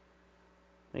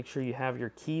 Make sure you have your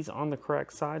keys on the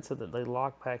correct side so that they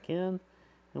lock back in.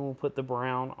 And we'll put the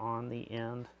brown on the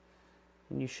end.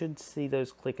 And you should see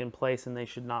those click in place, and they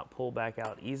should not pull back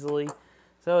out easily.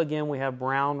 So again, we have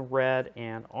brown, red,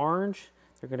 and orange.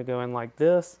 They're going to go in like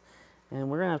this. And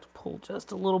we're going to have to pull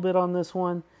just a little bit on this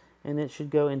one, and it should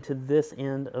go into this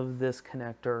end of this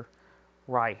connector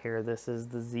right here. This is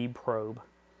the Z probe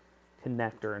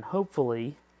connector, and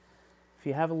hopefully if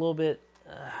you have a little bit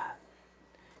you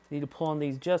need to pull on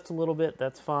these just a little bit,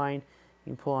 that's fine.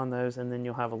 You can pull on those, and then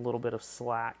you'll have a little bit of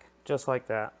slack just like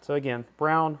that. So again,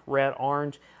 brown, red,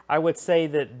 orange. I would say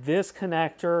that this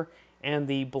connector and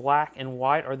the black and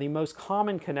white are the most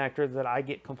common connector that I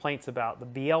get complaints about, the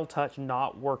BL Touch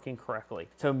not working correctly.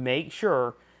 So make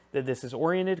sure that this is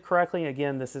oriented correctly.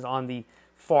 Again, this is on the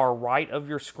far right of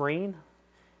your screen,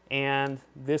 and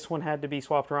this one had to be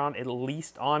swapped around, at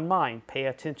least on mine. Pay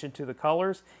attention to the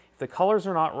colors. If the colors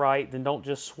are not right, then don't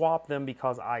just swap them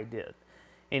because I did.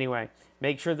 Anyway,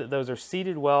 make sure that those are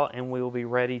seated well, and we will be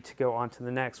ready to go on to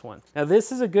the next one. Now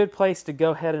this is a good place to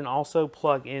go ahead and also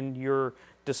plug in your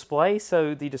display.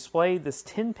 So the display, this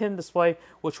 10-pin display,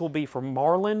 which will be for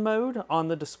Marling mode on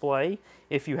the display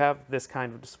if you have this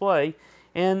kind of display.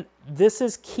 And this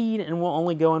is keyed and will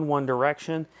only go in one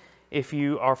direction. If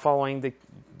you are following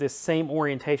this same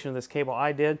orientation of this cable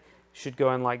I did, it should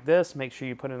go in like this. Make sure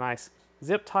you put a nice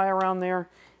zip tie around there,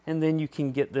 and then you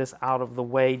can get this out of the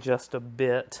way just a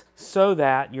bit so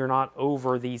that you're not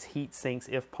over these heat sinks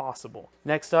if possible.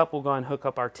 Next up, we'll go and hook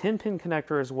up our 10-pin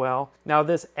connector as well. Now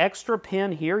this extra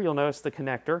pin here, you'll notice the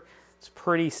connector, it's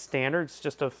pretty standard. It's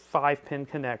just a 5-pin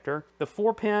connector. The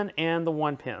 4-pin and the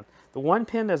 1-pin. The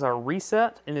 1-pin is our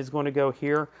reset and is going to go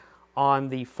here on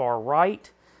the far right.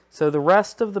 So the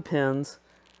rest of the pins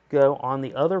go on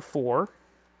the other 4,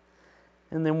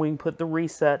 and then we can put the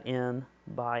reset in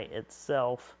by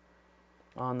itself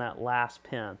on that last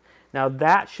pin. Now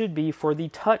that should be for the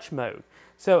touch mode.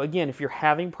 So again, if you're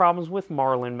having problems with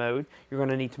Marling mode, you're going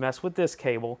to need to mess with this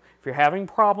cable. If you're having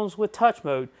problems with touch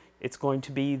mode, it's going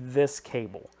to be this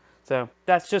cable. So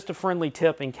that's just a friendly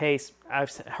tip in case. I've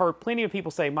heard plenty of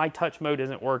people say my touch mode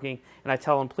isn't working, and I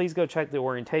tell them please go check the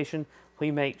orientation.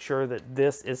 Please make sure that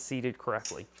this is seated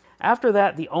correctly. After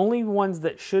that, the only ones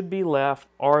that should be left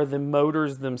are the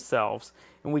motors themselves.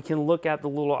 And we can look at the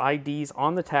little IDs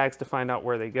on the tags to find out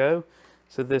where they go.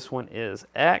 So this one is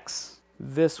X.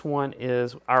 This one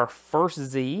is our first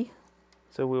Z.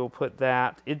 So we will put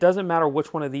that. It doesn't matter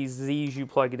which one of these Z's you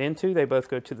plug it into. They both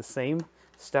go to the same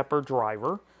stepper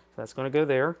driver. So that's going to go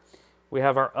there. We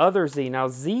have our other Z. Now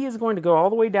Z is going to go all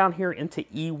the way down here into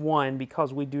E1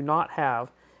 because we do not have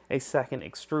a second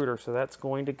extruder. So that's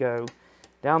going to go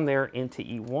down there into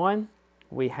E1.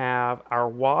 We have our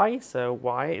Y, so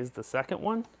Y is the second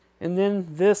one. And then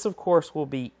this, of course, will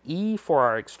be E for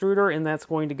our extruder, and that's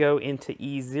going to go into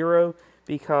E0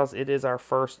 because it is our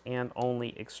first and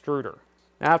only extruder.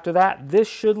 Now after that, this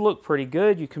should look pretty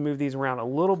good. You can move these around a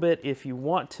little bit if you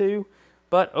want to,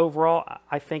 but overall,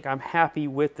 I think I'm happy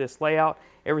with this layout.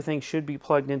 Everything should be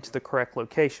plugged into the correct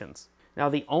locations. Now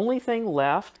the only thing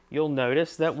left, you'll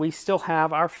notice that we still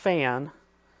have our fan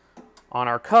on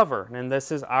our cover. And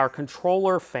this is our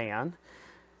controller fan.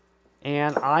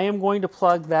 And I am going to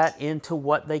plug that into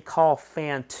what they call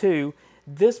fan 2.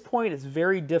 This point is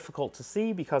very difficult to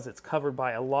see because it's covered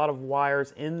by a lot of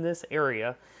wires in this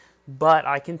area, but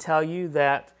I can tell you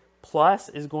that plus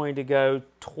is going to go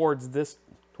towards this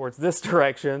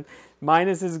direction,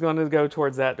 minus is going to go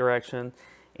towards that direction,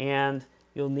 and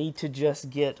you'll need to just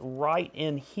get right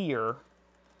in here,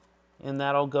 and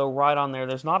that'll go right on there.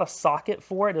 There's not a socket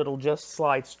for it, it'll just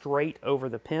slide straight over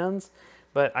the pins,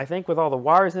 but I think with all the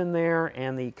wires in there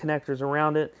and the connectors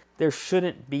around it, there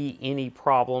shouldn't be any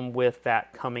problem with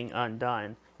that coming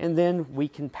undone. And then we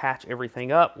can patch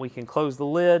everything up, we can close the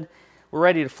lid, we're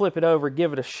ready to flip it over,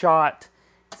 give it a shot,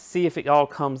 see if it all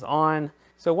comes on.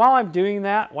 So while I'm doing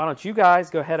that, why don't you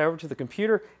guys go head over to the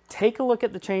computer, take a look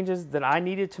at the changes that I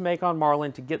needed to make on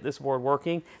Marling to get this board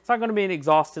working. It's not going to be an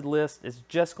exhausted list, it's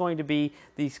just going to be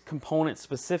these components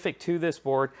specific to this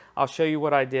board. I'll show you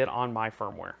what I did on my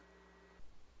firmware.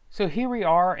 So here we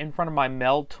are in front of my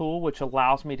meld tool, which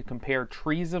allows me to compare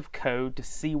trees of code to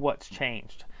see what's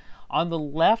changed. On the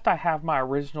left, I have my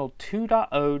original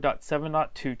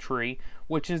 2.0.7.2 tree,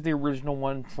 which is the original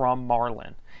one from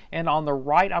Marling. And on the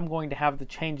right, I'm going to have the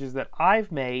changes that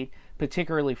I've made,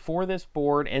 particularly for this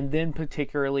board and then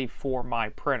particularly for my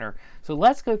printer. So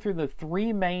let's go through the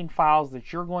 3 main files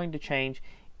that you're going to change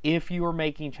if you are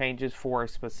making changes for a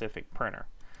specific printer.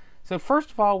 So first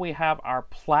of all, we have our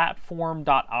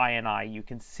platform.ini. You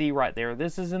can see right there,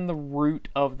 this is in the root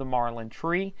of the Marling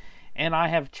tree. And I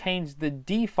have changed the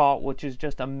default, which is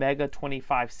just a Mega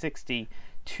 2560,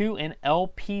 to an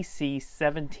LPC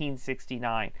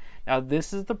 1769. Now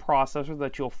this is the processor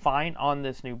that you'll find on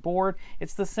this new board.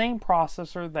 It's the same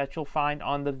processor that you'll find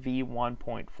on the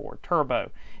V1.4 Turbo.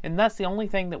 And that's the only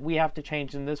thing that we have to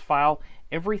change in this file.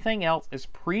 Everything else is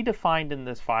predefined in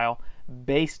this file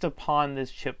based upon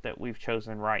this chip that we've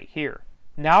chosen right here.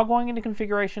 Now going into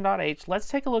configuration.h, let's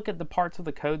take a look at the parts of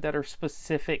the code that are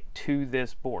specific to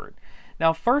this board.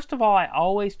 Now first of all, I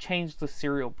always change the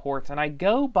serial ports, and I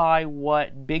go by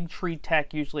what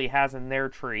Bigtreetech usually has in their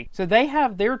tree. So they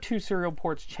have their 2 serial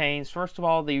ports changed. First of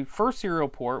all, the first serial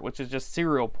port, which is just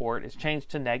serial port, is changed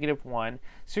to -1.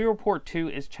 Serial port 2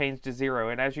 is changed to 0,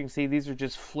 and as you can see, these are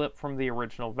just flipped from the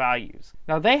original values.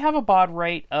 Now they have a baud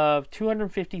rate of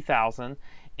 250,000,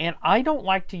 and I don't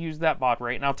like to use that baud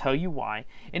rate, and I'll tell you why.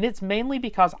 And it's mainly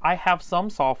because I have some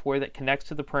software that connects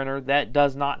to the printer that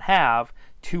does not have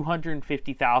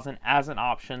 250,000 as an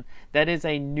option. That is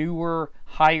a newer,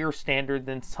 higher standard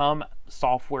than some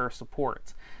software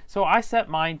supports. So I set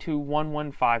mine to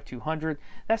 115,200.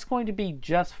 That's going to be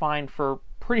just fine for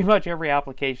pretty much every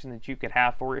application that you could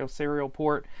have for your serial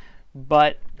port.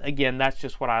 But again, that's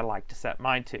just what I like to set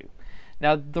mine to.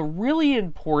 Now the really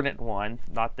important one,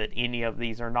 not that any of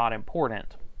these are not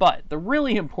important, but the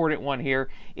really important one here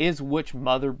is which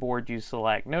motherboard you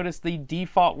select. Notice the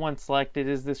default one selected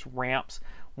is this Ramps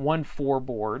 1.4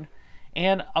 board.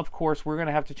 And of course, we're going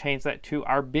to have to change that to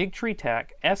our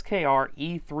Bigtreetech SKR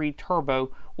E3 Turbo,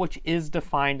 which is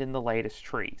defined in the latest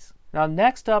trees. Now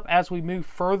next up, as we move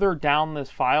further down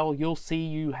this file, you'll see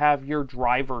you have your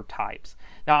driver types.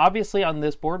 Now obviously on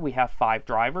this board we have 5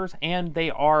 drivers, and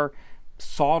they are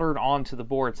soldered onto the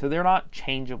board, so they're not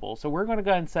changeable. So we're going to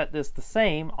go ahead and set this the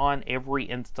same on every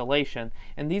installation,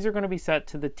 and these are going to be set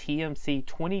to the TMC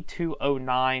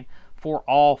 2209 for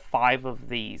all 5 of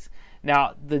these.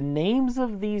 Now the names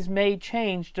of these may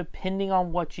change depending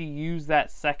on what you use that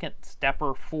second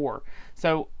stepper for.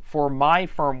 So for my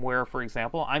firmware, for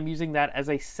example, I'm using that as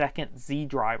a second Z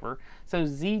driver. So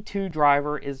Z2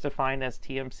 driver is defined as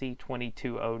TMC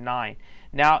 2209.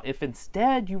 Now, if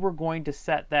instead you were going to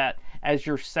set that as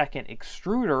your second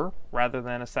extruder rather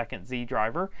than a second Z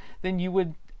driver, then you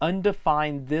would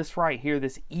undefine this right here,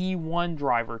 this E1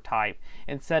 driver type,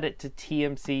 and set it to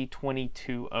TMC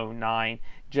 2209,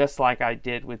 just like I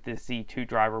did with this Z2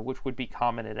 driver, which would be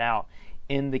commented out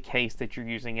in the case that you're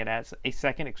using it as a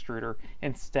second extruder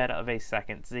instead of a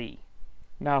second Z.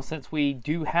 Now, since we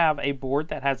do have a board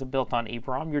that has a built-on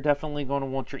EEPROM, you're definitely going to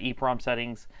want your EEPROM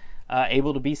settings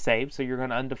able to be saved. So you're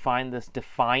going to undefine this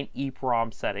define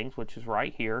EEPROM settings, which is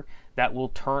right here. That will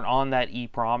turn on that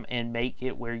EEPROM and make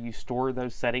it where you store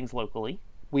those settings locally.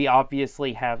 We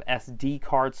obviously have SD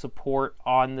card support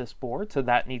on this board, so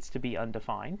that needs to be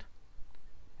undefined.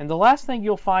 And the last thing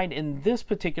you'll find in this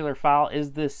particular file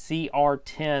is this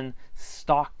CR10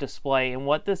 stock display. And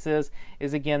what this is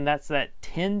again, that's that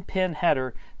 10-pin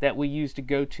header that we use to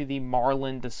go to the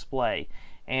Marling display.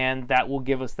 And that will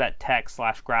give us that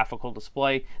text/graphical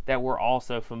display that we're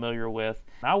also familiar with.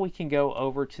 Now we can go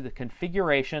over to the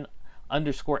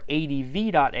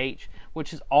configuration_adv.h,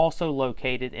 which is also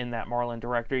located in that Marling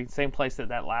directory, same place that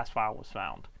that last file was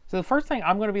found. So the first thing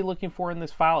I'm going to be looking for in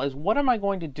this file is what am I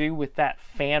going to do with that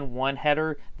fan1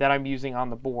 header that I'm using on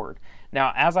the board.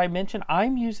 Now, as I mentioned,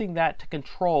 I'm using that to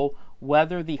control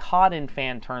whether the hot end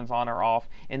fan turns on or off,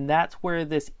 and that's where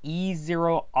this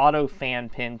E0 auto fan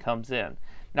pin comes in.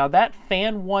 Now that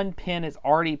fan1 pin is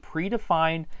already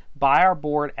predefined by our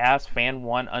board as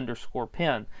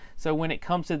fan1_pin. So when it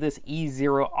comes to this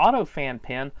E0 auto fan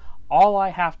pin, all I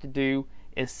have to do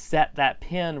is set that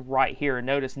pin right here.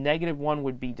 Notice -1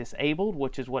 would be disabled,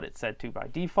 which is what it's set to by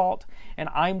default, and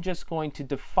I'm just going to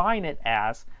define it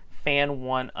as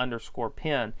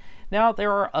fan1_pin. Now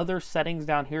there are other settings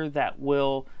down here that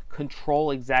will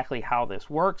control exactly how this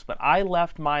works, but I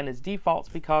left mine as defaults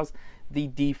because the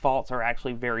defaults are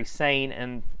actually very sane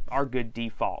and are good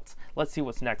defaults. Let's see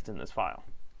what's next in this file.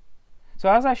 So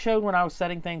as I showed when I was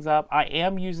setting things up, I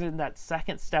am using that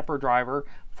second stepper driver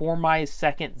for my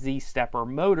second Z stepper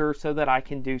motor so that I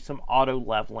can do some auto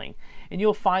leveling. And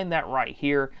you'll find that right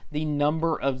here, the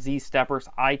number of Z steppers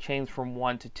I changed from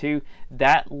 1 to 2.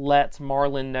 That lets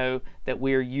Marling know that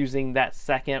we are using that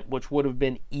second, which would have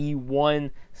been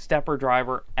E1 stepper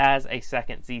driver, as a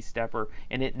second Z stepper,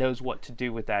 and it knows what to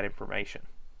do with that information.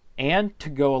 And to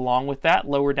go along with that,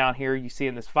 lower down here you see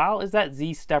in this file is that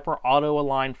Z stepper auto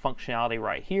align functionality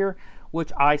right here,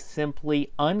 which I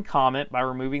simply uncomment by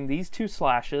removing these 2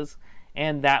 slashes,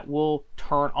 and that will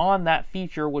turn on that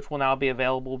feature, which will now be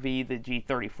available via the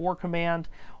G34 command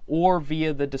or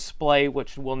via the display,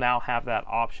 which will now have that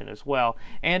option as well.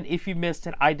 And if you missed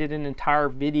it, I did an entire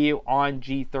video on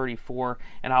G34,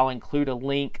 and I'll include a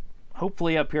link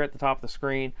hopefully up here at the top of the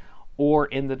screen or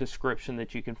in the description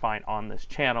that you can find on this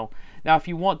channel. Now if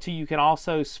you want to, you can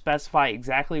also specify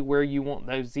exactly where you want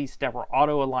those Z-stepper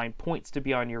auto align points to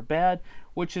be on your bed,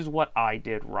 which is what I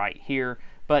did right here,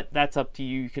 but that's up to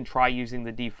you. You can try using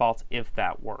the defaults if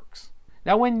that works.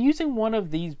 Now when using one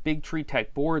of these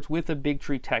Bigtreetech boards with a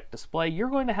Bigtreetech display, you're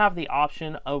going to have the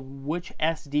option of which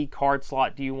SD card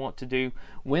slot do you want to do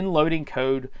when loading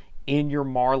code in your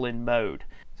Marling mode.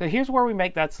 So here's where we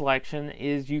make that selection,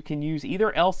 is you can use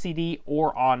either LCD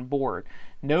or onboard.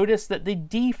 Notice that the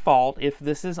default, if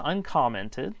this is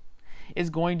uncommented,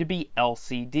 is going to be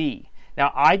LCD.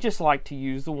 Now I just like to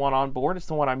use the one on board. It's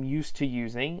the one I'm used to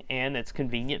using and it's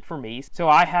convenient for me. So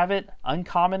I have it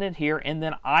uncommented here, and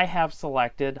then I have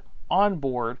selected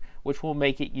onboard, which will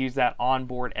make it use that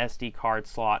onboard SD card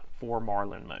slot for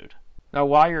Marling mode. Now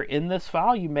while you're in this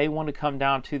file, you may want to come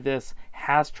down to this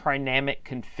has trinamic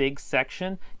config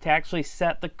section to actually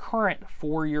set the current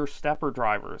for your stepper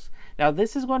drivers. Now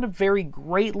this is going to vary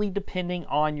greatly depending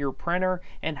on your printer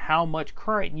and how much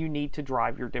current you need to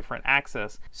drive your different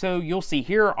axis. So you'll see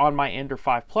here on my Ender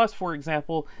 5 Plus, for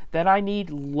example, that I need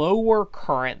lower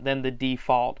current than the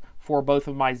default for both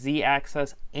of my Z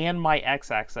axis and my X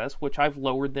axis, which I've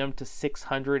lowered them to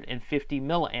 650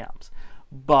 milliamps.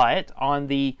 But on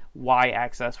the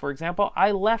Y-axis, for example,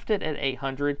 I left it at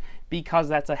 800 because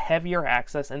that's a heavier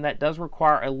axis and that does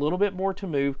require a little bit more to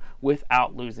move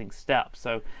without losing steps.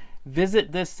 So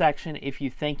visit this section if you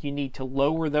think you need to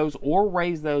lower those or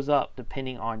raise those up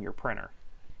depending on your printer.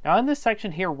 Now in this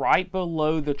section here, right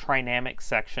below the trinamic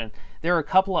section, there are a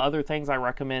couple of other things I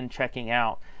recommend checking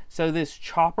out. So this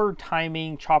chopper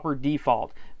timing, chopper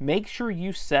default, make sure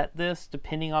you set this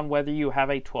depending on whether you have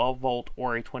a 12 volt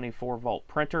or a 24 volt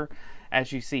printer.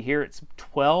 As you see here, it's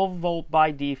 12 volt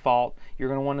by default. You're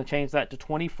going to want to change that to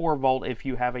 24 volt if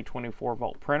you have a 24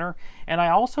 volt printer. And I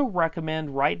also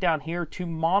recommend right down here to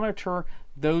monitor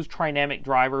those trinamic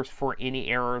drivers for any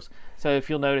errors. So if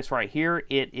you'll notice right here,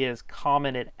 it is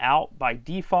commented out by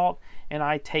default, and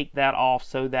I take that off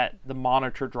so that the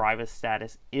monitor driver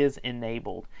status is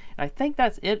enabled. And I think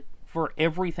that's it for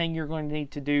everything you're going to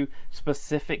need to do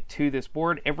specific to this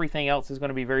board. Everything else is going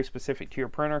to be very specific to your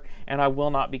printer, and I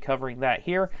will not be covering that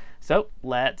here. So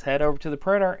let's head over to the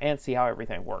printer and see how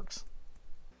everything works.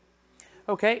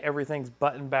 Okay, everything's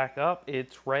buttoned back up.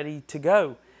 It's ready to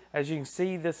go. As you can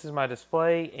see, this is my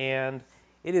display, and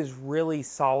it is really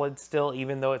solid still,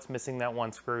 even though it's missing that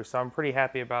one screw. So I'm pretty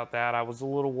happy about that. I was a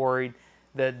little worried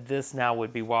that this now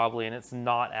would be wobbly, and it's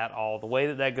not at all. The way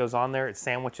that that goes on there, it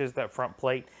sandwiches that front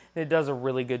plate, and it does a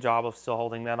really good job of still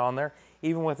holding that on there,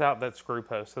 even without that screw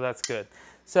post, so that's good.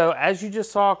 So as you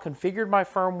just saw, configured my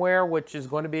firmware, which is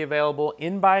going to be available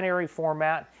in binary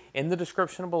format in the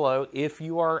description below if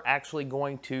you are actually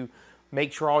going to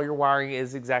make sure all your wiring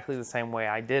is exactly the same way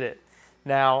I did it.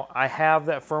 Now, I have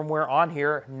that firmware on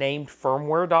here named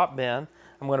firmware.bin.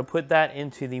 I'm going to put that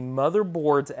into the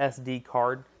motherboard's SD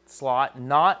card slot,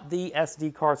 not the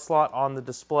SD card slot on the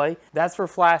display. That's for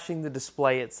flashing the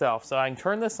display itself. So I can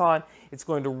turn this on, it's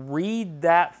going to read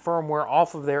that firmware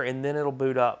off of there, and then it'll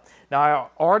boot up. Now I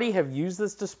already have used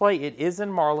this display, it is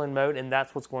in Marling mode, and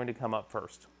that's what's going to come up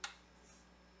first.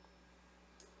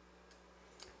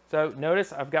 So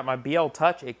notice I've got my BL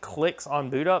Touch, it clicks on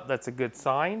boot up, that's a good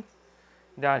sign.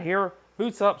 Down here,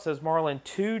 boots up, says Marling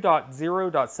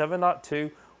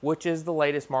 2.0.7.2, which is the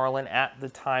latest Marling at the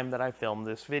time that I filmed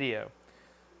this video.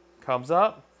 Comes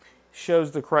up,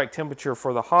 shows the correct temperature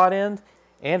for the hot end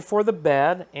and for the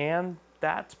bed, and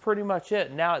that's pretty much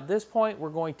it. Now at this point, we're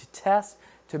going to test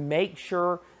to make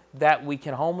sure that we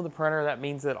can home the printer. That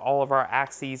means that all of our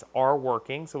axes are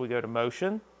working. So we go to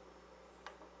Motion,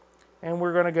 and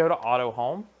we're going to go to Auto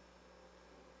Home.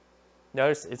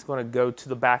 Notice it's going to go to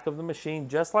the back of the machine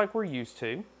just like we're used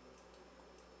to.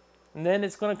 And then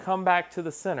it's going to come back to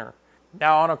the center.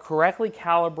 Now on a correctly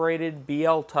calibrated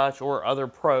BL Touch or other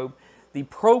probe, the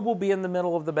probe will be in the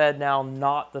middle of the bed now,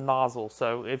 not the nozzle.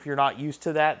 So if you're not used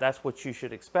to that, that's what you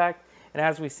should expect. And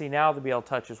as we see now, the BL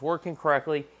Touch is working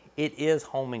correctly. It is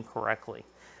homing correctly.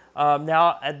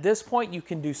 Now at this point, you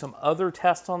can do some other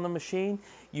tests on the machine.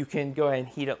 You can go ahead and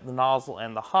heat up the nozzle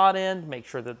and the hot end, make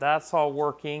sure that that's all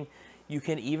working. You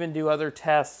can even do other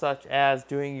tests such as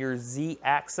doing your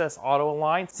Z-axis auto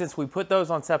align. Since we put those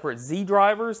on separate Z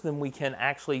drivers, then we can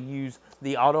actually use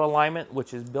the auto alignment,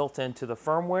 which is built into the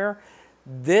firmware.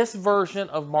 This version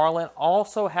of Marling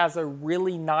also has a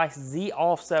really nice Z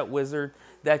offset wizard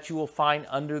that you will find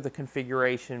under the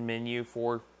configuration menu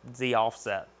for Z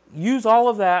offset. Use all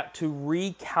of that to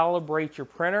recalibrate your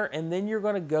printer, and then you're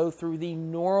going to go through the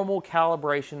normal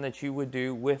calibration that you would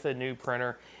do with a new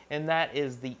printer, and that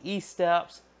is the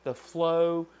E-steps, the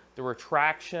flow, the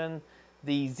retraction,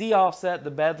 the Z offset,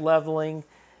 the bed leveling.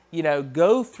 You know,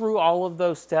 go through all of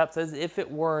those steps as if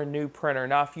it were a new printer.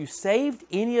 Now, if you saved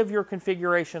any of your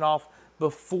configuration off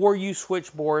before you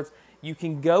switch boards, you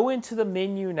can go into the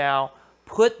menu now,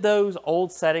 put those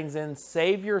old settings in,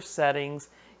 save your settings.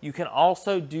 You can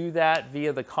also do that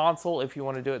via the console if you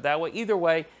want to do it that way. Either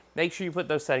way, make sure you put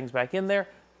those settings back in there.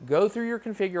 Go through your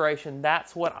configuration.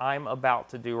 That's what I'm about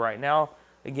to do right now.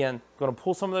 Again, going to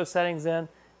pull some of those settings in,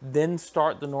 then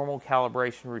start the normal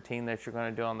calibration routine that you're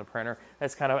going to do on the printer.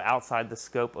 That's kind of outside the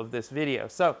scope of this video.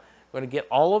 So I'm going to get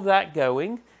all of that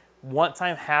going. Once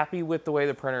I'm happy with the way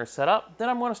the printer is set up, then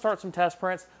I'm going to start some test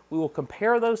prints. We will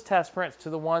compare those test prints to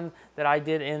the one that I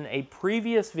did in a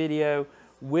previous video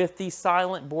with the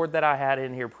silent board that I had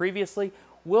in here previously.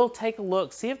 We'll take a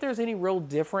look, see if there's any real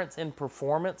difference in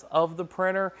performance of the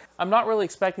printer. I'm not really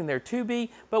expecting there to be,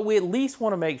 but we at least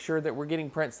want to make sure that we're getting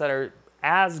prints that are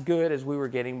as good as we were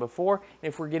getting before.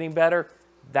 And if we're getting better,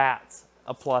 that's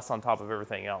a plus on top of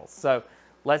everything else. So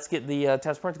let's get the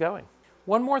test prints going.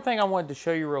 One more thing I wanted to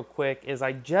show you real quick is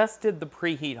I just did the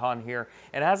preheat on here.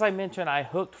 And as I mentioned, I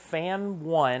hooked fan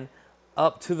 1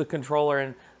 up to the controller,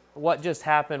 and what just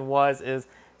happened is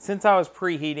since I was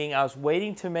preheating, I was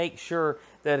waiting to make sure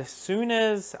that as soon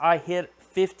as I hit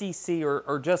 50C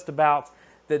or just about,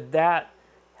 that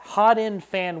hot end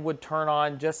fan would turn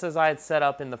on just as I had set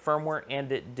up in the firmware,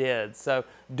 and it did. So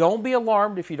don't be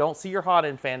alarmed if you don't see your hot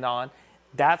end fan on.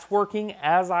 That's working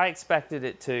as I expected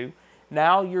it to.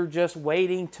 Now you're just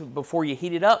waiting before you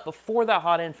heat it up, before that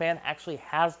hot end fan actually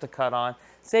has to cut on.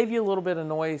 Save you a little bit of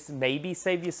noise, maybe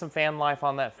save you some fan life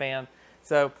on that fan.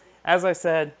 So as I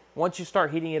said, once you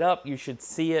start heating it up, you should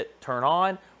see it turn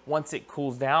on. Once it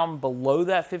cools down below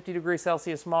that 50 degrees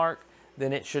Celsius mark,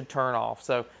 then it should turn off.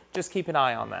 So just keep an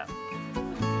eye on that.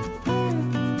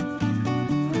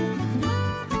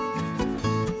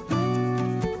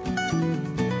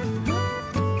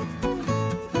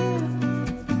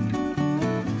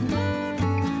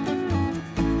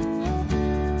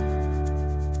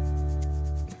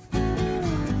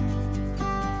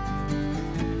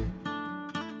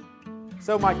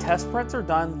 So my test prints are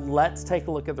done. Let's take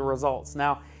a look at the results.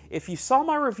 Now, if you saw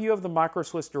my review of the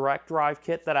MicroSwiss Direct Drive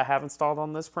kit that I have installed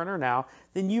on this printer now,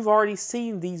 then you've already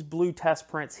seen these blue test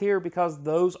prints here because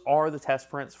those are the test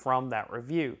prints from that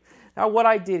review. Now, what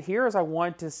I did here is I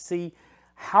wanted to see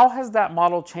how has that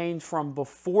model changed from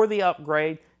before the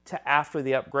upgrade to after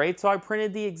the upgrade. So I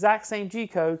printed the exact same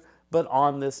G-code, but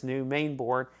on this new main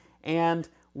board. And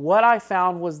what I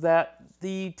found was that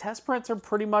the test prints are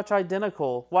pretty much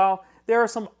identical. While there are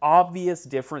some obvious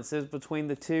differences between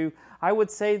the two. I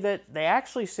would say that they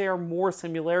actually share more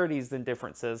similarities than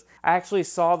differences. I actually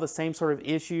saw the same sort of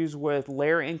issues with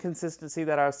layer inconsistency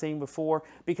that I was seeing before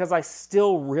because I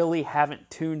still really haven't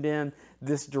tuned in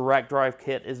this direct drive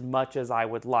kit as much as I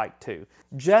would like to.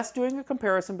 Just doing a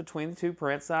comparison between the two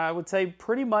prints, I would say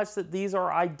pretty much that these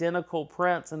are identical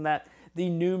prints and that the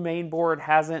new mainboard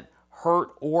hasn't hurt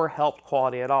or helped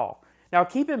quality at all. Now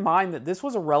keep in mind that this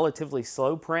was a relatively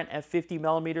slow print at 50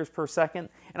 millimeters per second,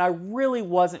 and I really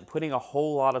wasn't putting a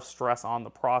whole lot of stress on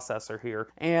the processor here.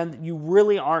 And you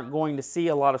really aren't going to see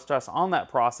a lot of stress on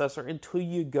that processor until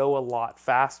you go a lot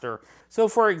faster. So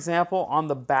for example, on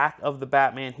the back of the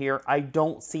Batman here, I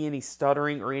don't see any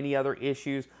stuttering or any other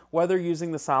issues, whether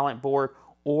using the silent board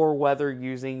or whether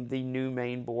using the new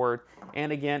main board.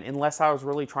 And again, unless I was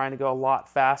really trying to go a lot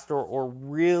faster or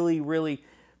really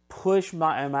push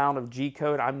my amount of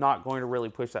G-code, I'm not going to really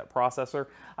push that processor.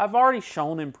 I've already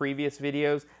shown in previous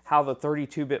videos how the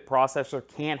 32-bit processor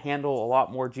can handle a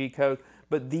lot more G-code,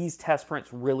 but these test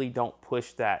prints really don't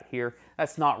push that here.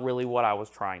 That's not really what I was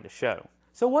trying to show.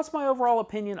 So what's my overall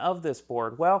opinion of this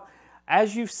board? Well,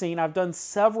 as you've seen, I've done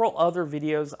several other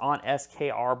videos on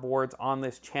SKR boards on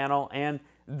this channel, and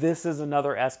this is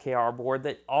another SKR board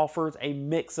that offers a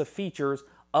mix of features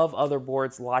of other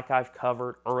boards like I've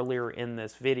covered earlier in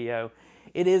this video.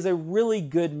 It is a really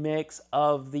good mix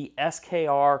of the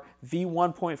SKR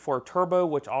V1.4 Turbo,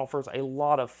 which offers a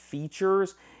lot of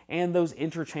features, and those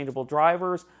interchangeable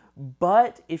drivers.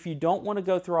 But if you don't want to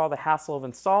go through all the hassle of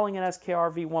installing an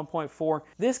SKR V1.4,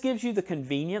 this gives you the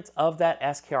convenience of that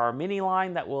SKR mini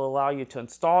line that will allow you to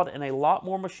install it in a lot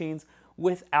more machines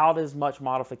without as much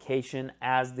modification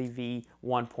as the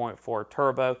V1.4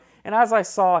 Turbo. And as I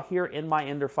saw here in my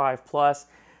Ender 5 Plus,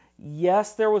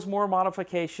 yes, there was more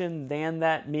modification than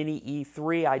that Mini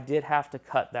E3. I did have to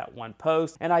cut that one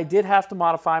post, and I did have to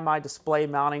modify my display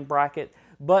mounting bracket,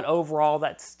 but overall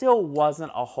that still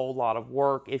wasn't a whole lot of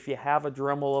work. If you have a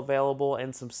Dremel available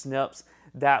and some snips,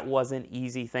 that was an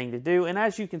easy thing to do. And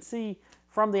as you can see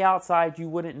from the outside, you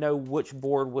wouldn't know which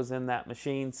board was in that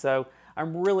machine. So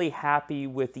I'm really happy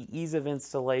with the ease of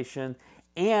installation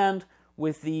and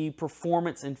with the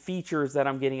performance and features that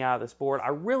I'm getting out of this board. I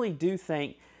really do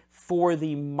think for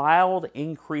the mild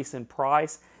increase in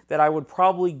price that I would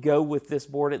probably go with this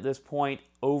board at this point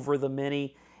over the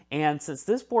Mini. And since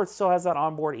this board still has that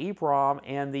onboard EEPROM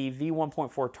and the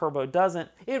V1.4 Turbo doesn't,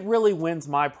 it really wins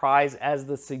my prize as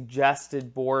the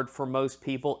suggested board for most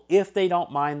people if they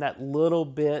don't mind that little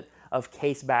bit of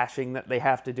case bashing that they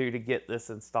have to do to get this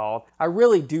installed. I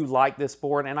really do like this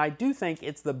board, and I do think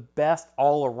it's the best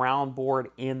all-around board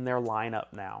in their lineup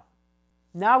now.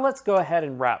 Now let's go ahead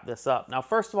and wrap this up. Now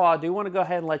first of all, I do want to go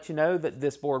ahead and let you know that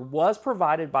this board was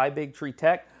provided by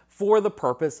Bigtreetech for the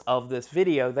purpose of this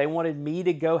video. They wanted me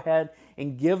to go ahead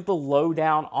and give the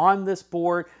lowdown on this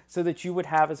board so that you would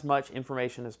have as much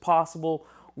information as possible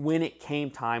when it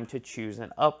came time to choose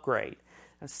an upgrade.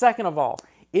 And second of all,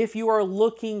 if you are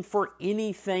looking for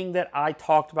anything that I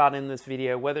talked about in this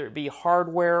video, whether it be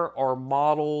hardware or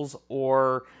models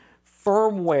or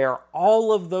firmware,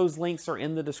 all of those links are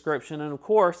in the description. And of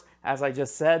course, as I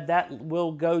just said, that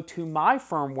will go to my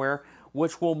firmware,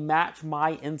 which will match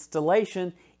my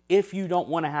installation if you don't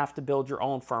want to have to build your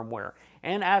own firmware.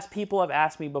 And as people have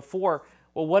asked me before,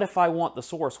 well, what if I want the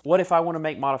source? What if I want to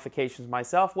make modifications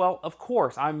myself? Well, of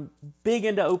course, I'm big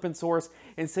into open source,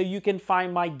 and so you can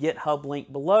find my GitHub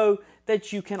link below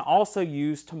that you can also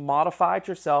use to modify it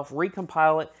yourself,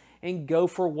 recompile it, and go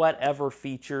for whatever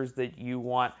features that you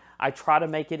want. I try to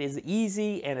make it as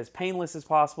easy and as painless as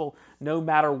possible, no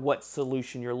matter what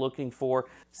solution you're looking for.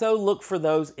 So look for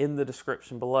those in the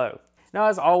description below. Now,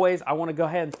 as always, I want to go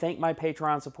ahead and thank my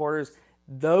Patreon supporters.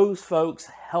 Those folks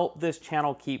help this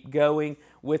channel keep going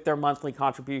with their monthly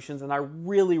contributions, and I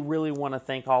really want to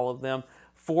thank all of them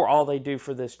for all they do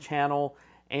for this channel.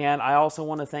 And I also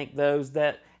want to thank those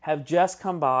that have just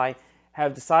come by,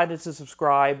 have decided to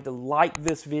subscribe, to like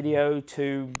this video,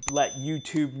 to let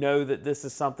YouTube know that this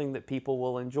is something that people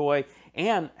will enjoy.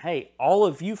 And hey, all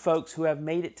of you folks who have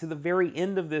made it to the very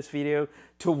end of this video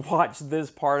to watch this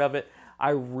part of it, I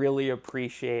really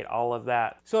appreciate all of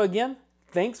that. So again,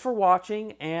 thanks for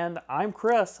watching, and I'm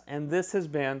Chris, and this has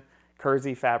been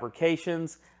Kersey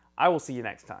Fabrications. I will see you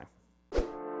next time.